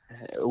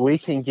we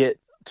can get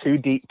too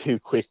deep too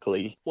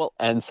quickly. Well,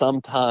 and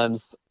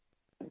sometimes,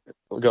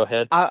 go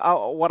ahead.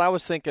 What I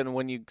was thinking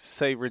when you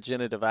say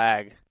regenerative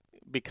ag,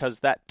 because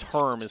that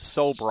term is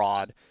so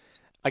broad,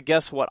 I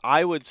guess what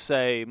I would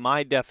say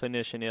my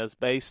definition is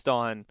based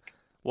on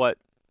what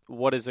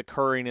is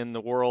occurring in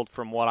the world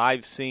from what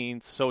I've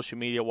seen social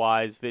media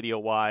wise, video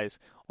wise,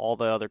 all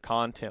the other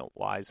content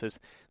wise, is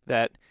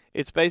that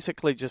it's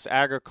basically just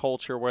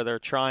agriculture where they're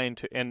trying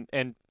to,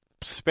 and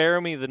spare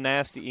me the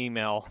nasty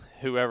email,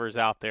 whoever's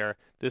out there.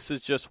 This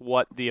is just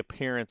what the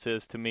appearance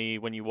is to me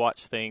when you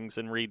watch things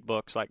and read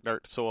books like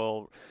Dirt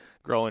Soil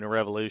Growing a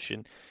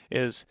Revolution,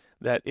 is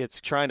that it's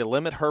trying to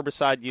limit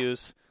herbicide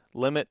use,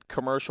 limit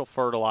commercial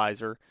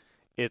fertilizer.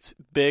 It's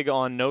big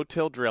on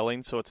no-till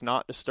drilling, so it's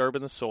not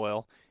disturbing the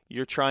soil.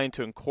 You're trying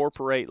to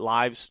incorporate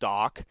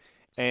livestock,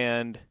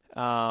 and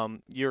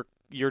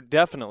you're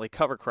definitely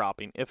cover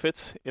cropping. If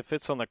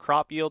it's on the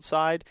crop yield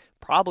side,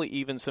 probably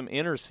even some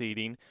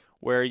interseeding,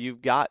 where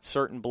you've got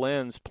certain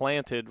blends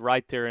planted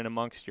right there in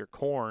amongst your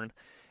corn.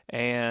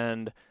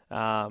 And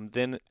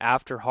then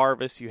after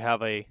harvest, you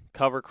have a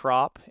cover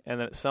crop, and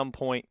then at some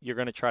point you're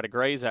going to try to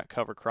graze that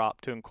cover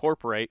crop to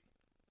incorporate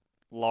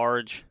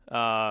large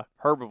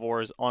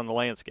herbivores on the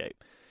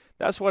landscape.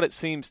 That's what it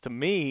seems to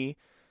me,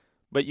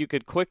 but you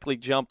could quickly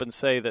jump and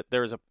say that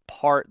there's a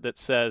part that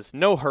says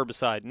no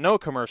herbicide, no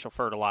commercial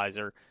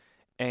fertilizer,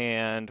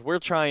 and we're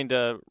trying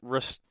to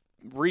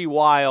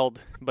rewild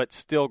but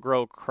still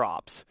grow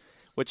crops,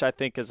 which I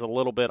think is a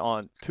little bit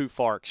on too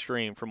far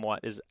extreme from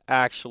what is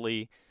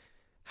actually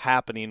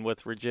happening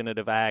with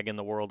regenerative ag in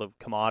the world of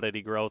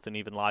commodity growth and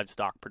even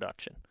livestock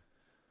production.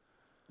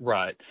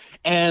 Right.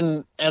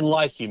 And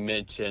like you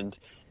mentioned,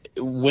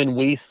 when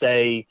we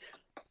say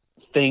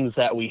things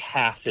that we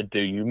have to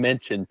do, you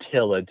mentioned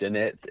tillage, and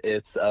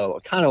it's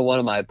kind of one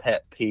of my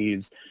pet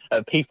peeves.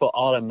 People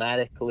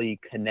automatically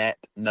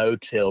connect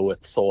no-till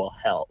with soil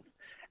health.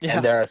 Yeah.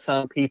 And there are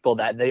some people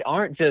that they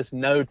aren't just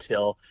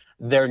no-till,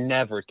 they're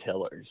never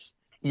tillers.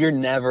 You're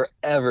never,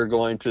 ever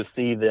going to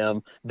see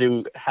them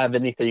have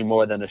anything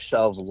more than a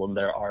shovel in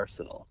their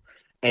arsenal.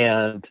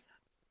 And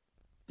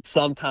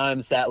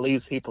sometimes that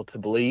leads people to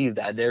believe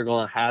that they're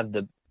going to have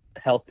the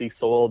healthy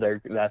soil.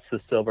 That's the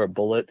silver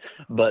bullet,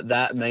 but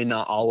that may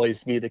not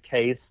always be the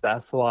case.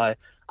 That's why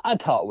I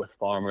talk with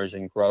farmers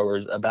and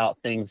growers about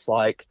things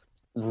like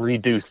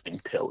reducing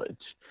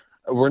tillage.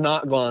 We're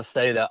not going to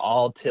say that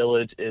all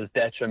tillage is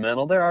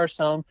detrimental. There are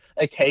some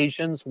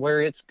occasions where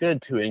it's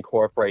good to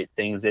incorporate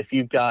things. If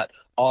you've got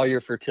all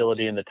your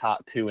fertility in the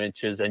top 2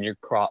 inches and your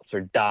crops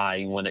are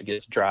dying when it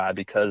gets dry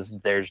because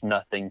there's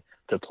nothing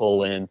to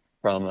pull in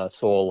from a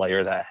soil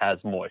layer that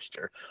has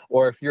moisture.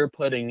 Or if you're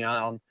putting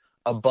on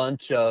a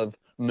bunch of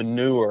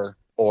manure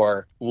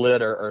or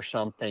litter or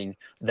something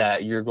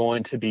that you're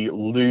going to be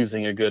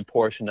losing a good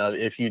portion of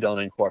if you don't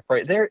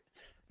incorporate.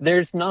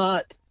 There's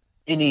not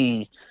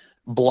any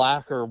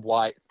black or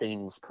white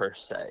things per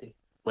se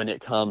when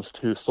it comes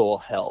to soil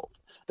health.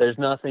 There's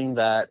nothing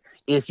that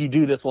if you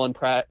do this one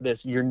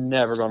practice, you're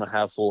never going to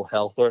have soil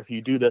health, or if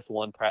you do this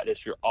one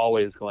practice, you're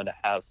always going to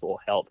have soil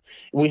health.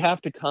 We have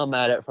to come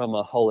at it from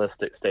a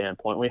holistic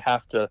standpoint. We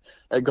have to,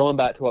 going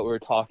back to what we were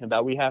talking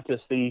about, we have to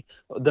see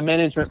the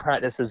management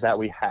practices that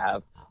we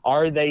have.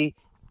 Are they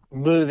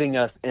moving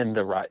us in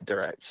the right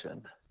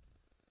direction?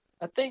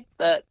 I think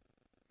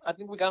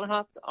we gotta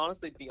have to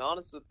honestly be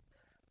honest with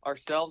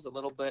ourselves a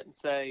little bit and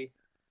say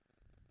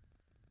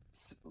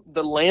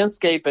the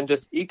landscape and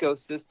just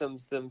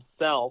ecosystems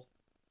themselves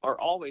are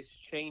always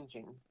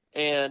changing,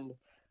 and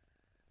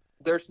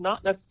there's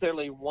not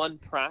necessarily one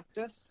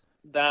practice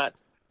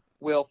that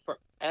will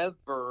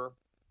forever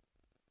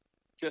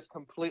just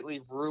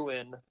completely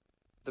ruin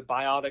the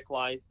biotic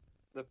life,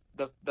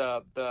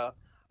 the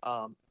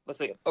let's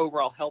say,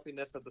 overall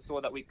healthiness of the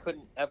soil that we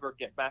couldn't ever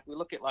get back. We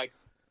look at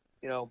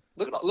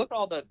look at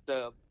all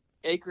the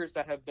acres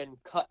that have been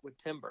cut with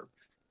timber.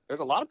 There's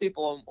a lot of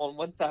people on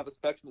one side of the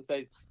spectrum that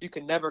say you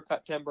can never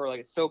cut timber, like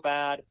it's so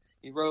bad,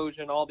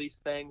 erosion, all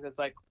these things. It's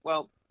like,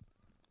 well,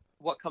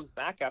 what comes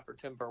back after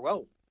timber?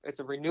 Well, it's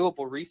a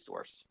renewable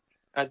resource.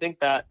 I think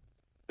that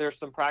there's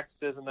some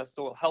practices in the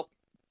soil health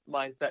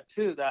mindset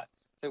too that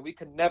say we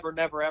can never,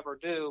 ever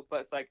do,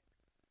 but it's like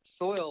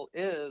soil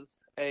is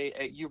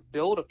you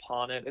build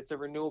upon it. It's a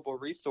renewable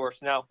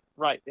resource. Now,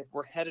 right, if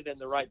we're headed in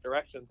the right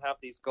directions, have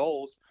these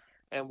goals,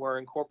 and we're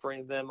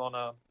incorporating them on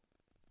a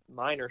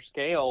minor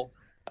scale,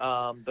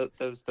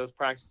 those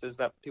practices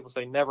that people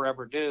say never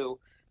ever do,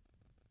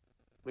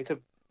 we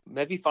could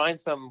maybe find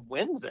some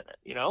wins in it,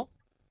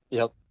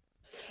 Yep.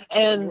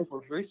 And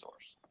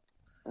resource.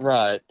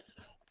 Right.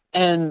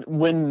 And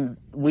when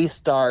we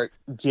start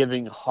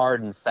giving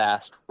hard and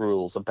fast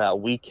rules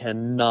about we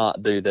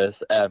cannot do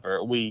this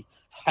ever, we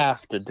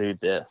have to do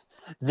this,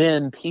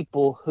 then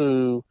people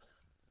who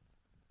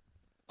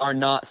are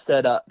not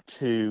set up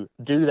to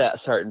do that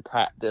certain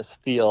practice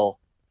feel,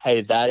 hey,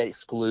 that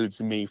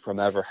excludes me from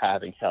ever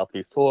having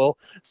healthy soil,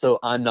 so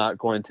I'm not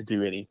going to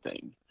do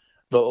anything.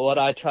 But what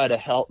I try to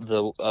help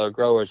the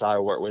growers I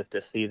work with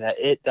to see that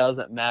it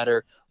doesn't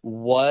matter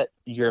what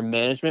your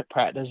management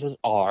practices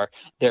are,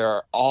 there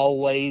are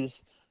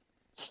always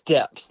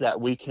steps that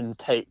we can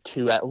take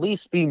to at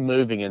least be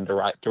moving in the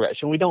right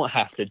direction. We don't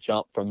have to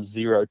jump from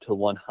 0 to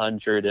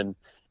 100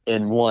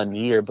 in 1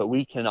 year, but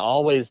we can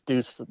always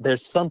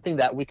there's something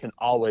that we can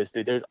always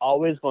do. There's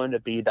always going to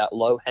be that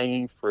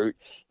low-hanging fruit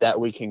that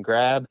we can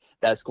grab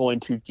that's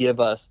going to give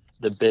us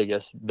the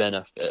biggest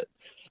benefit.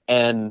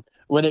 And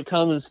when it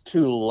comes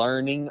to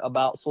learning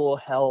about soil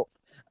health,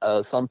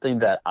 something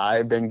that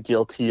I've been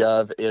guilty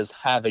of is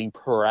having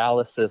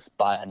paralysis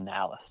by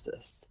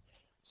analysis.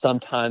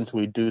 Sometimes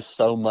we do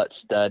so much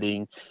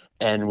studying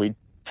and we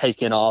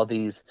take in all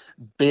these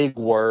big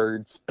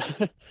words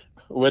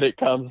when it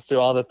comes to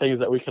all the things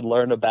that we can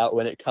learn about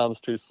when it comes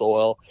to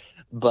soil.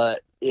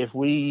 But if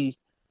we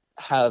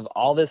have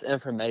all this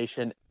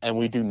information and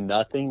we do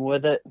nothing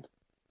with it,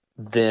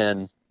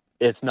 then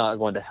it's not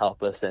going to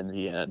help us in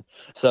the end.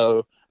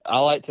 So I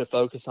like to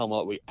focus on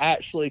what we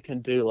actually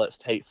can do. Let's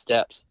take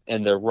steps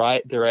in the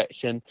right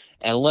direction,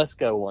 and let's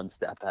go one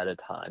step at a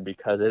time,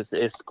 because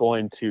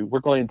we're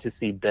going to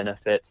see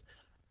benefits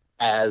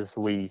as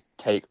we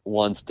take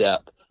one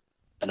step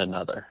and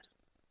another.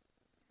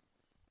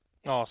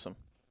 Awesome.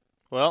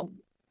 Well,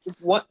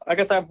 I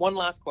guess I have one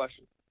last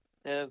question,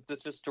 and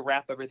it's just to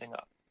wrap everything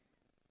up.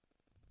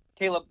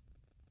 Caleb,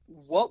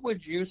 what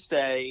would you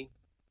say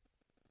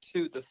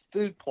to the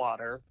food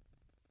plotter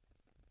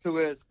who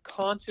is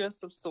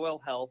conscious of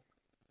soil health,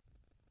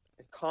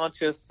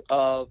 conscious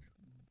of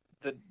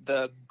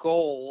the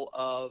goal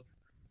of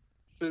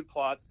food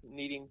plots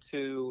needing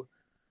to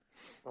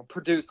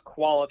produce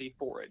quality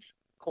forage,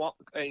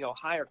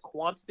 higher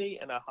quantity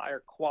and a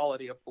higher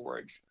quality of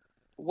forage?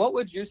 What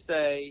would you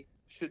say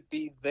should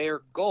be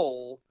their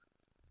goal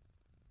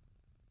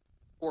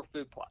for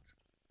food plots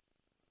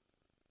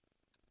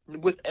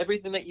with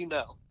everything that you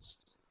know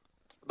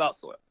about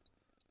soil?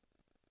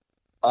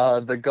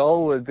 The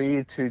goal would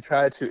be to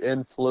try to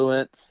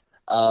influence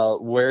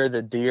where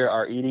the deer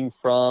are eating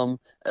from.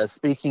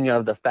 Speaking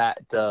of the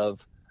fact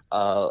of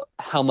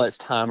how much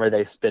time are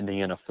they spending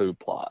in a food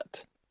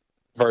plot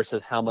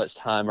versus how much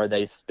time are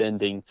they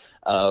spending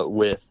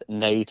with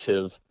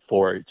native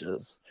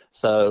forages.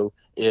 So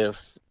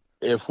if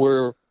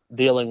we're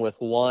dealing with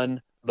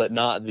one but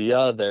not the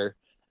other,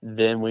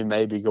 then we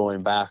may be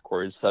going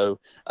backwards. So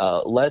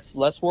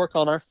let's work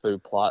on our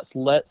food plots.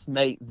 Let's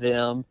make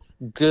them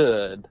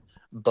good,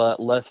 but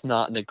let's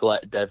not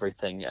neglect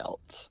everything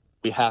else.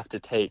 We have to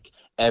take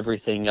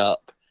everything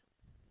up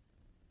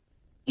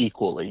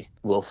equally,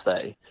 we'll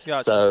say.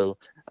 Gotcha.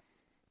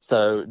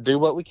 So do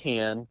what we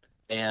can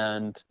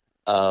and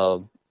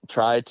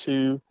try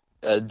to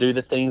do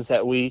the things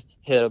that we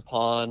hit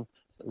upon,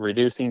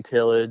 reducing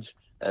tillage,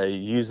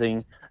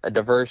 using a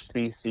diverse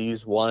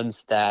species,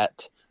 ones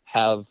that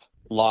have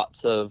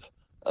lots of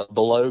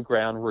below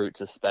ground roots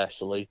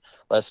especially.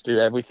 Let's do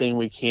everything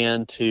we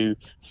can to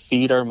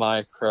feed our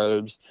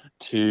microbes,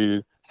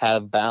 to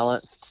have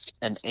balanced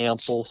and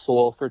ample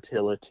soil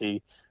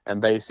fertility,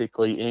 and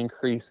basically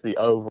increase the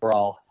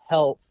overall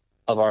health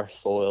of our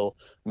soil,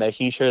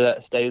 making sure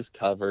that stays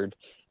covered,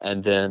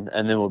 and then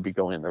we'll be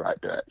going in the right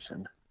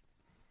direction.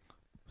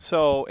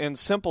 So in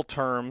simple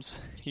terms,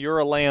 you're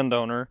a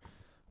landowner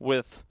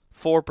with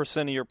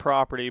 4% of your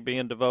property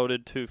being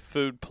devoted to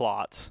food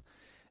plots,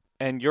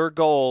 and your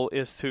goal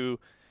is to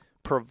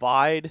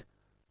provide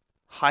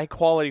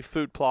high-quality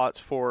food plots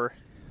for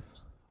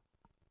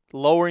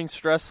lowering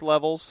stress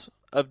levels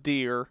of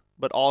deer,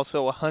 but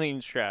also a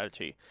hunting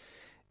strategy.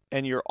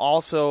 And you're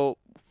also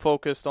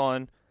focused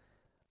on,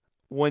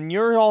 when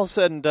you're all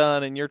said and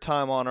done and your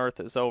time on Earth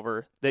is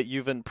over, that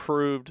you've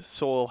improved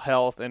soil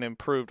health and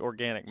improved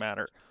organic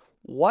matter.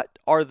 What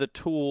are the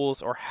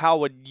tools, or how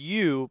would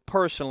you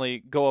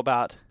personally go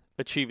about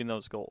achieving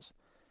those goals?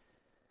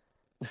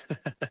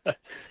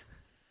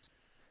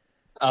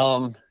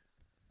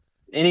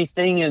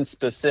 Anything in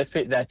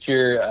specific that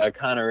you're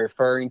kind of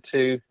referring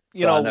to?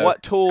 You know,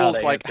 what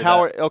tools, like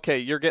okay,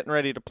 you're getting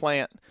ready to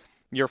plant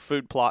your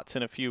food plots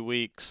in a few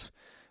weeks,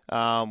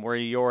 where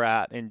you're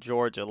at in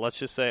Georgia. Let's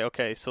just say,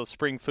 okay, so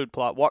spring food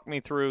plot, walk me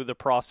through the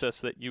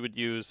process that you would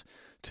use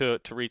to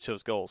reach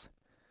those goals.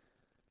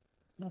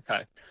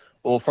 Okay.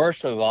 Well,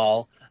 first of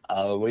all,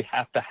 we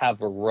have to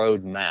have a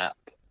roadmap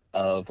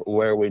of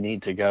where we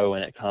need to go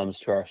when it comes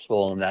to our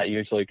soil, and that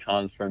usually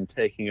comes from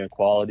taking a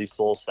quality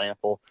soil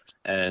sample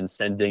and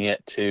sending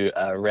it to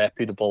a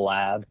reputable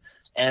lab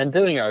and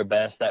doing our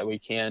best that we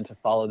can to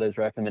follow those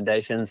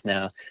recommendations.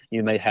 Now,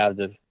 you may have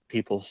the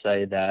people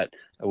say that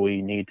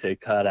we need to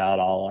cut out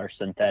all our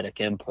synthetic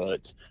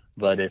inputs,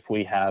 but if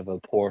we have a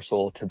poor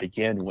soil to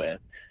begin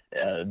with,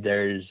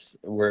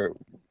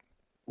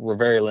 we're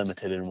very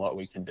limited in what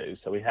we can do.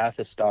 So we have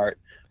to start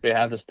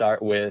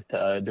with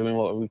doing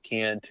what we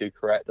can to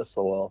correct the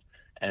soil,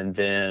 and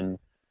then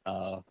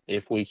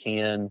if we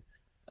can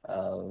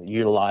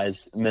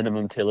utilize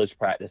minimum tillage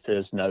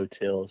practices,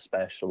 no-till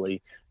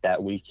especially,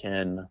 that we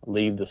can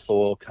leave the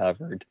soil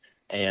covered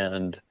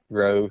and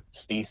grow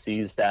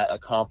species that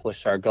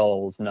accomplish our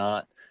goals,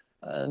 not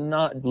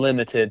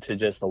limited to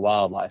just a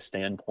wildlife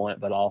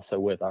standpoint, but also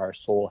with our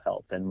soil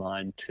health in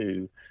mind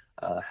too.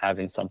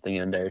 Having something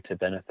in there to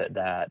benefit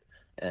that,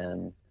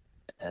 and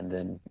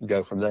then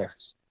go from there.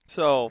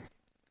 So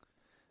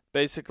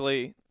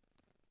basically,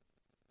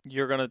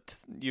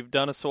 you've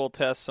done a soil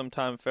test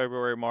sometime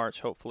February,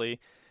 March, hopefully.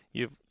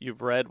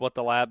 You've read what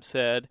the lab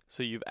said,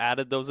 so you've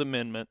added those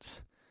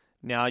amendments.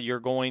 Now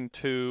you're going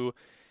to,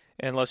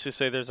 and let's just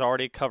say there's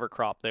already a cover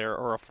crop there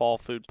or a fall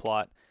food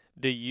plot.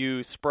 Do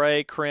you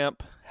spray,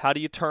 crimp? How do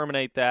you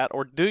terminate that,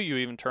 or do you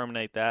even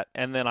terminate that?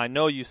 And then I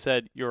know you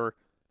said you're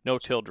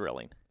no-till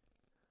drilling.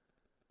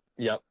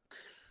 Yep.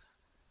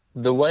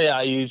 The way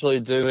I usually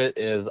do it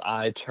is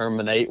I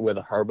terminate with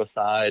a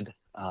herbicide.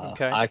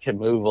 Okay. I can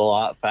move a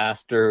lot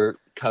faster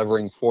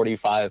covering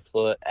 45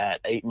 foot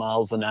at 8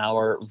 miles an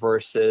hour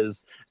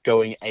versus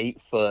going 8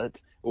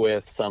 foot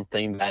with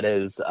something that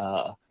is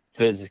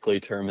physically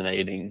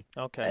terminating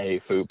a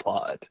food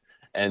plot.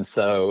 And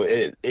so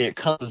it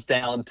comes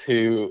down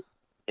to,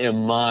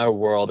 in my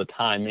world, a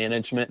time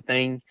management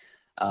thing.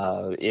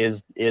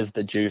 Is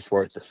the juice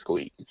worth the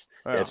squeeze?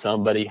 Wow. If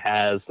somebody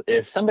has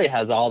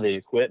all the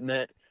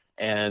equipment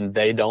and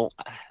they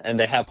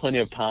have plenty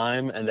of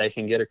time and they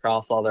can get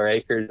across all their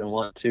acres and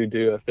want to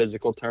do a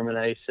physical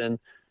termination,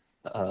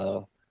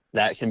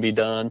 that can be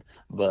done.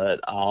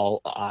 But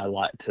I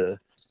like to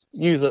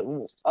use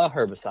a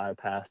herbicide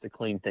pass to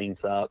clean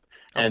things up.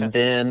 Okay. And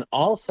then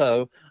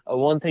also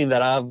one thing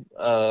that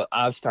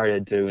I've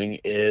started doing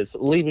is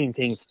leaving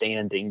things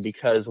standing,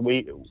 because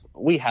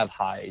we have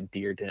high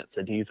deer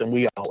densities and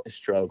we always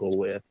struggle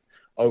with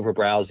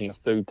overbrowsing of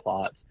food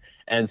plots.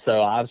 And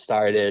so I've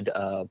started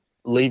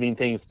leaving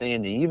things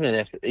standing,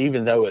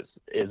 even though it's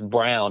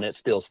brown, it's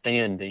still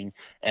standing,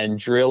 and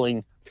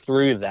drilling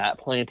through that,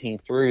 planting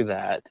through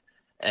that,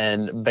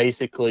 and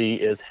basically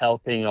is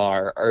helping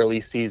our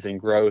early season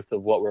growth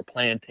of what we're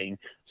planting,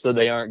 so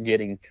they aren't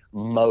getting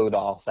mowed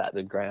off at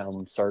the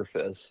ground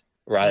surface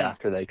right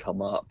after they come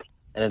up.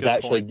 And it's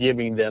actually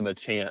giving them a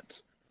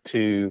chance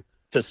to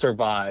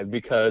survive,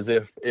 because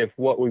if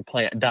what we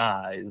plant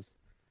dies,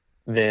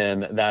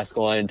 then that's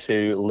going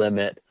to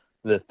limit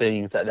the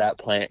things that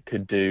plant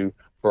could do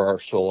for our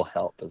soil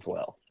health as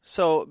well.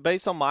 So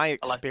based on my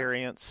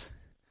experience,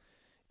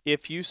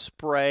 if you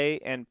spray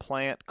and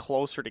plant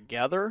closer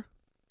together,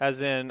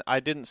 as in,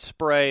 I didn't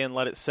spray and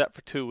let it set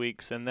for 2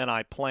 weeks and then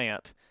I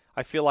plant,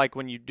 I feel like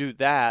when you do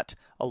that,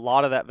 a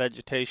lot of that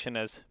vegetation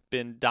has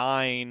been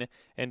dying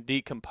and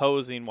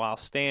decomposing while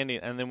standing,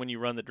 and then when you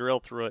run the drill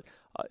through it,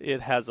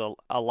 it has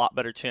a lot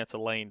better chance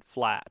of laying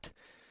flat.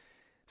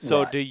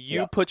 So do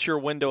you put your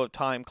window of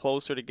time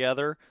closer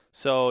together,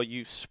 so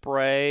you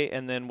spray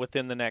and then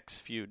within the next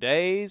few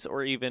days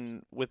or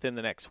even within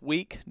the next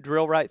week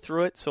drill right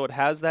through it, so it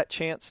has that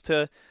chance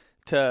to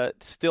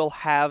still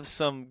have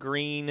some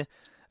green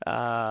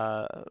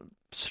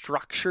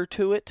structure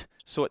to it,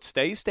 so it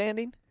stays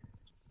standing?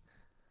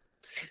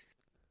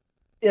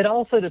 It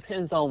also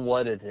depends on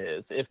what it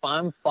is. If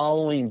I'm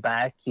following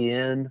back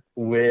in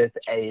with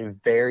a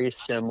very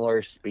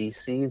similar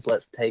species,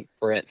 let's take,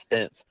 for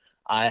instance,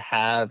 I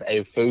have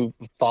a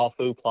fall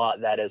food plot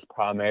that is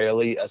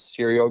primarily a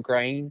cereal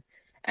grain,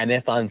 and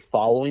if I'm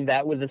following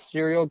that with a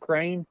cereal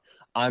grain,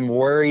 I'm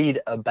worried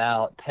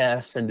about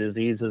pests and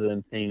diseases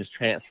and things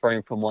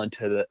transferring from one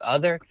to the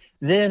other,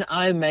 then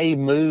I may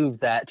move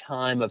that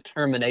time of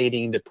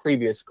terminating the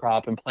previous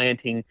crop and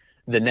planting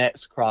the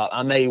next crop.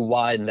 I may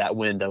widen that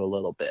window a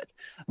little bit.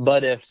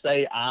 But if,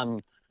 say,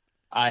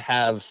 I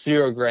have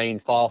cereal grain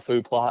fall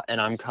food plot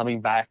and I'm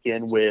coming back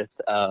in with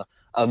a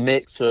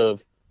mix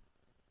of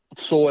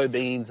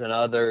soybeans and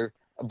other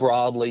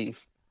broadleaf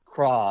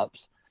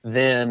crops,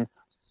 then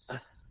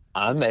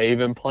I may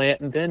even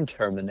plant and then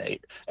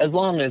terminate, as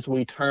long as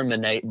we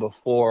terminate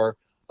before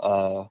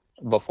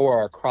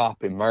our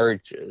crop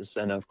emerges.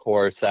 And of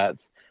course,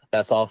 that's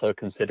that's also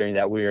considering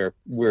that we're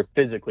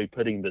physically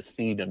putting the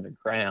seed in the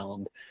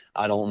ground.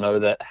 I don't know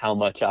that how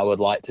much I would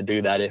like to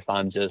do that if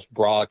I'm just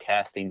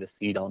broadcasting the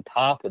seed on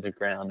top of the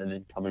ground and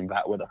then coming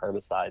back with a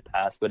herbicide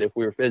pass. But if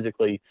we're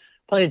physically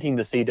planting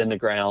the seed in the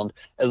ground,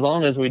 as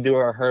long as we do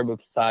our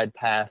herbicide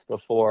pass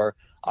before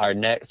our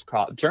next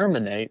crop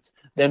germinates,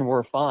 then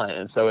we're fine.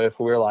 And so if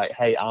we're like,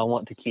 hey, I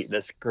want to keep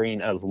this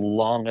green as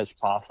long as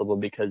possible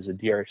because the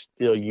deer are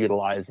still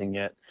utilizing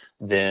it,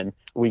 then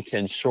we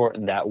can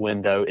shorten that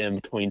window in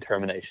between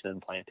termination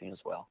and planting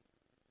as well.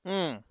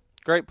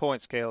 Great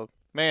points, Caleb.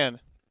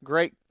 Man,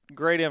 great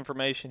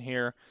information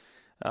here.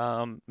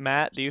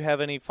 Matt, do you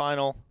have any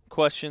final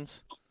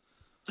questions?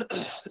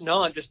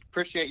 No, I just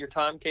appreciate your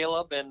time,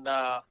 Caleb. And,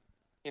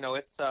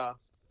 it's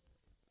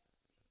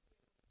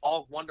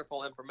all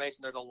wonderful information.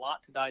 There's a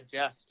lot to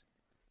digest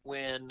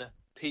when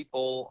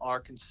people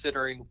are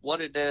considering what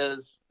it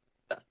is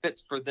that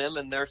fits for them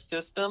and their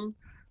system.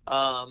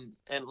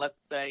 And let's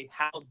say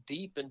how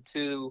deep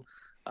into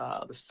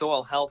the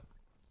soil health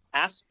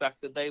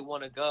aspect that they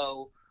want to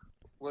go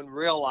when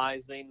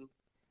realizing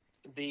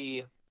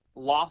the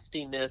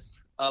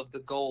loftiness of the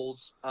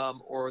goals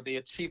or the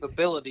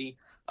achievability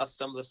of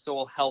some of the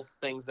soil health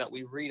things that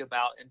we read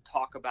about and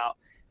talk about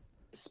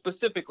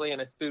specifically in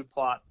a food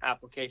plot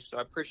application. So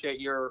I appreciate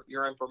your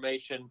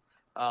information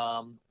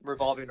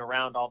revolving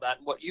around all that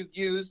and what you've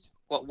used,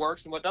 what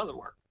works and what doesn't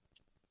work.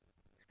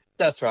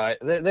 That's right.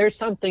 There's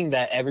something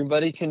that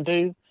everybody can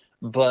do,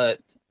 but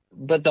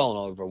don't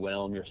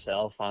overwhelm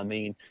yourself. I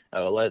mean,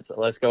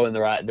 let's go in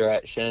the right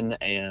direction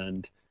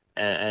and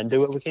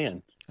do what we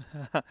can.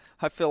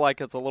 I feel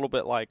like it's a little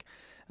bit like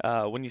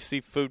when you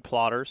see food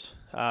plotters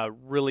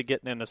really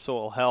getting into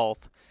soil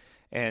health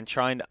and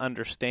trying to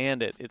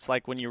understand it. It's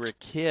like when you were a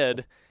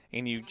kid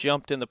and you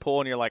jumped in the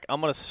pool and you're like, I'm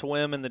going to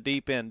swim in the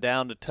deep end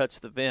down to touch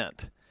the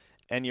vent.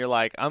 And you're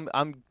like,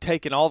 I'm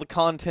taking all the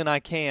content I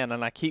can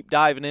and I keep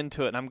diving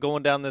into it and I'm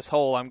going down this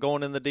hole. I'm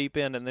going in the deep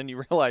end. And then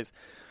you realize,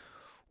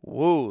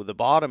 whoa, the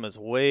bottom is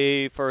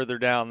way further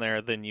down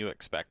there than you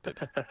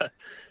expected.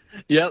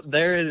 Yep,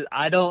 there is.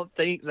 I don't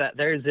think that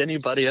there's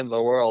anybody in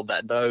the world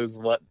that knows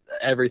what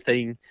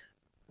everything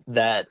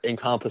that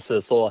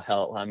encompasses soil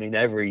health. I mean,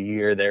 every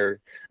year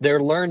they're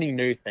learning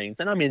new things,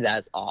 and I mean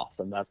that's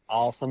awesome. That's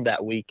awesome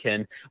that we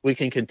can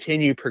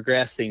continue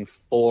progressing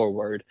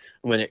forward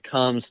when it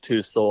comes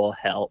to soil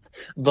health.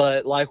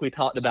 But like we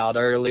talked about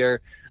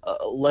earlier,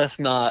 let's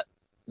not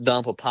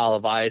dump a pile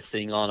of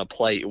icing on a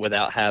plate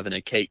without having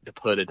a cake to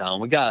put it on.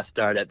 We got to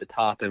start at the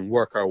top and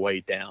work our way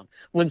down.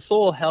 When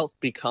soil health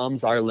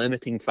becomes our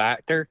limiting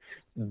factor,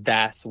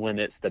 that's when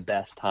it's the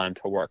best time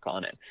to work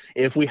on it.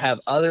 If we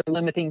have other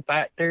limiting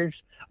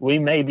factors, we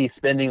may be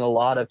spending a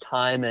lot of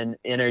time and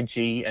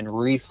energy and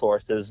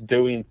resources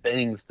doing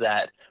things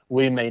that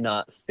we may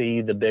not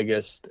see the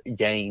biggest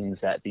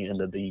gains at the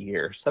end of the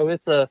year. So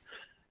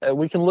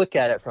we can look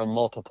at it from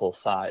multiple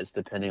sides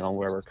depending on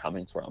where we're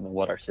coming from and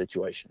what our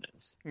situation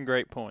is.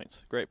 Great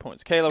points.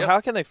 Caleb,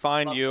 How can they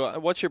find you?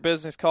 What's your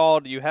business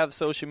called? Do you have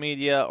social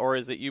media, or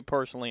is it you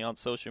personally on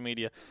social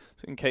media,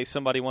 in case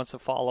somebody wants to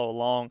follow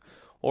along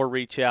or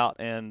reach out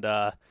and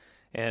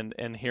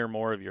hear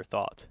more of your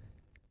thoughts?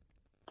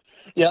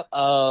 Yep.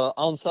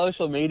 On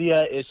social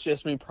media, it's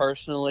just me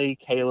personally,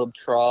 Caleb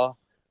Traugh.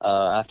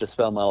 I have to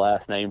spell my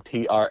last name,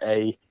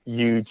 Traugh,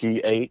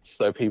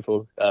 so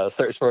people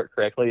search for it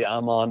correctly.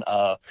 I'm on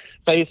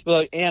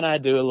Facebook, and I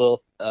do a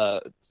little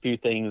few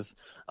things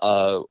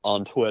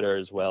on Twitter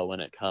as well when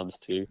it comes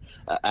to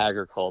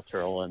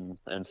agricultural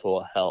and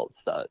soil health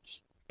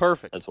such.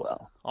 Perfect. As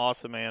well.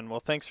 Awesome, man. Well,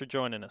 thanks for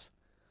joining us.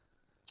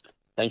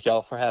 Thank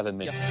y'all for having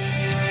me. Yep.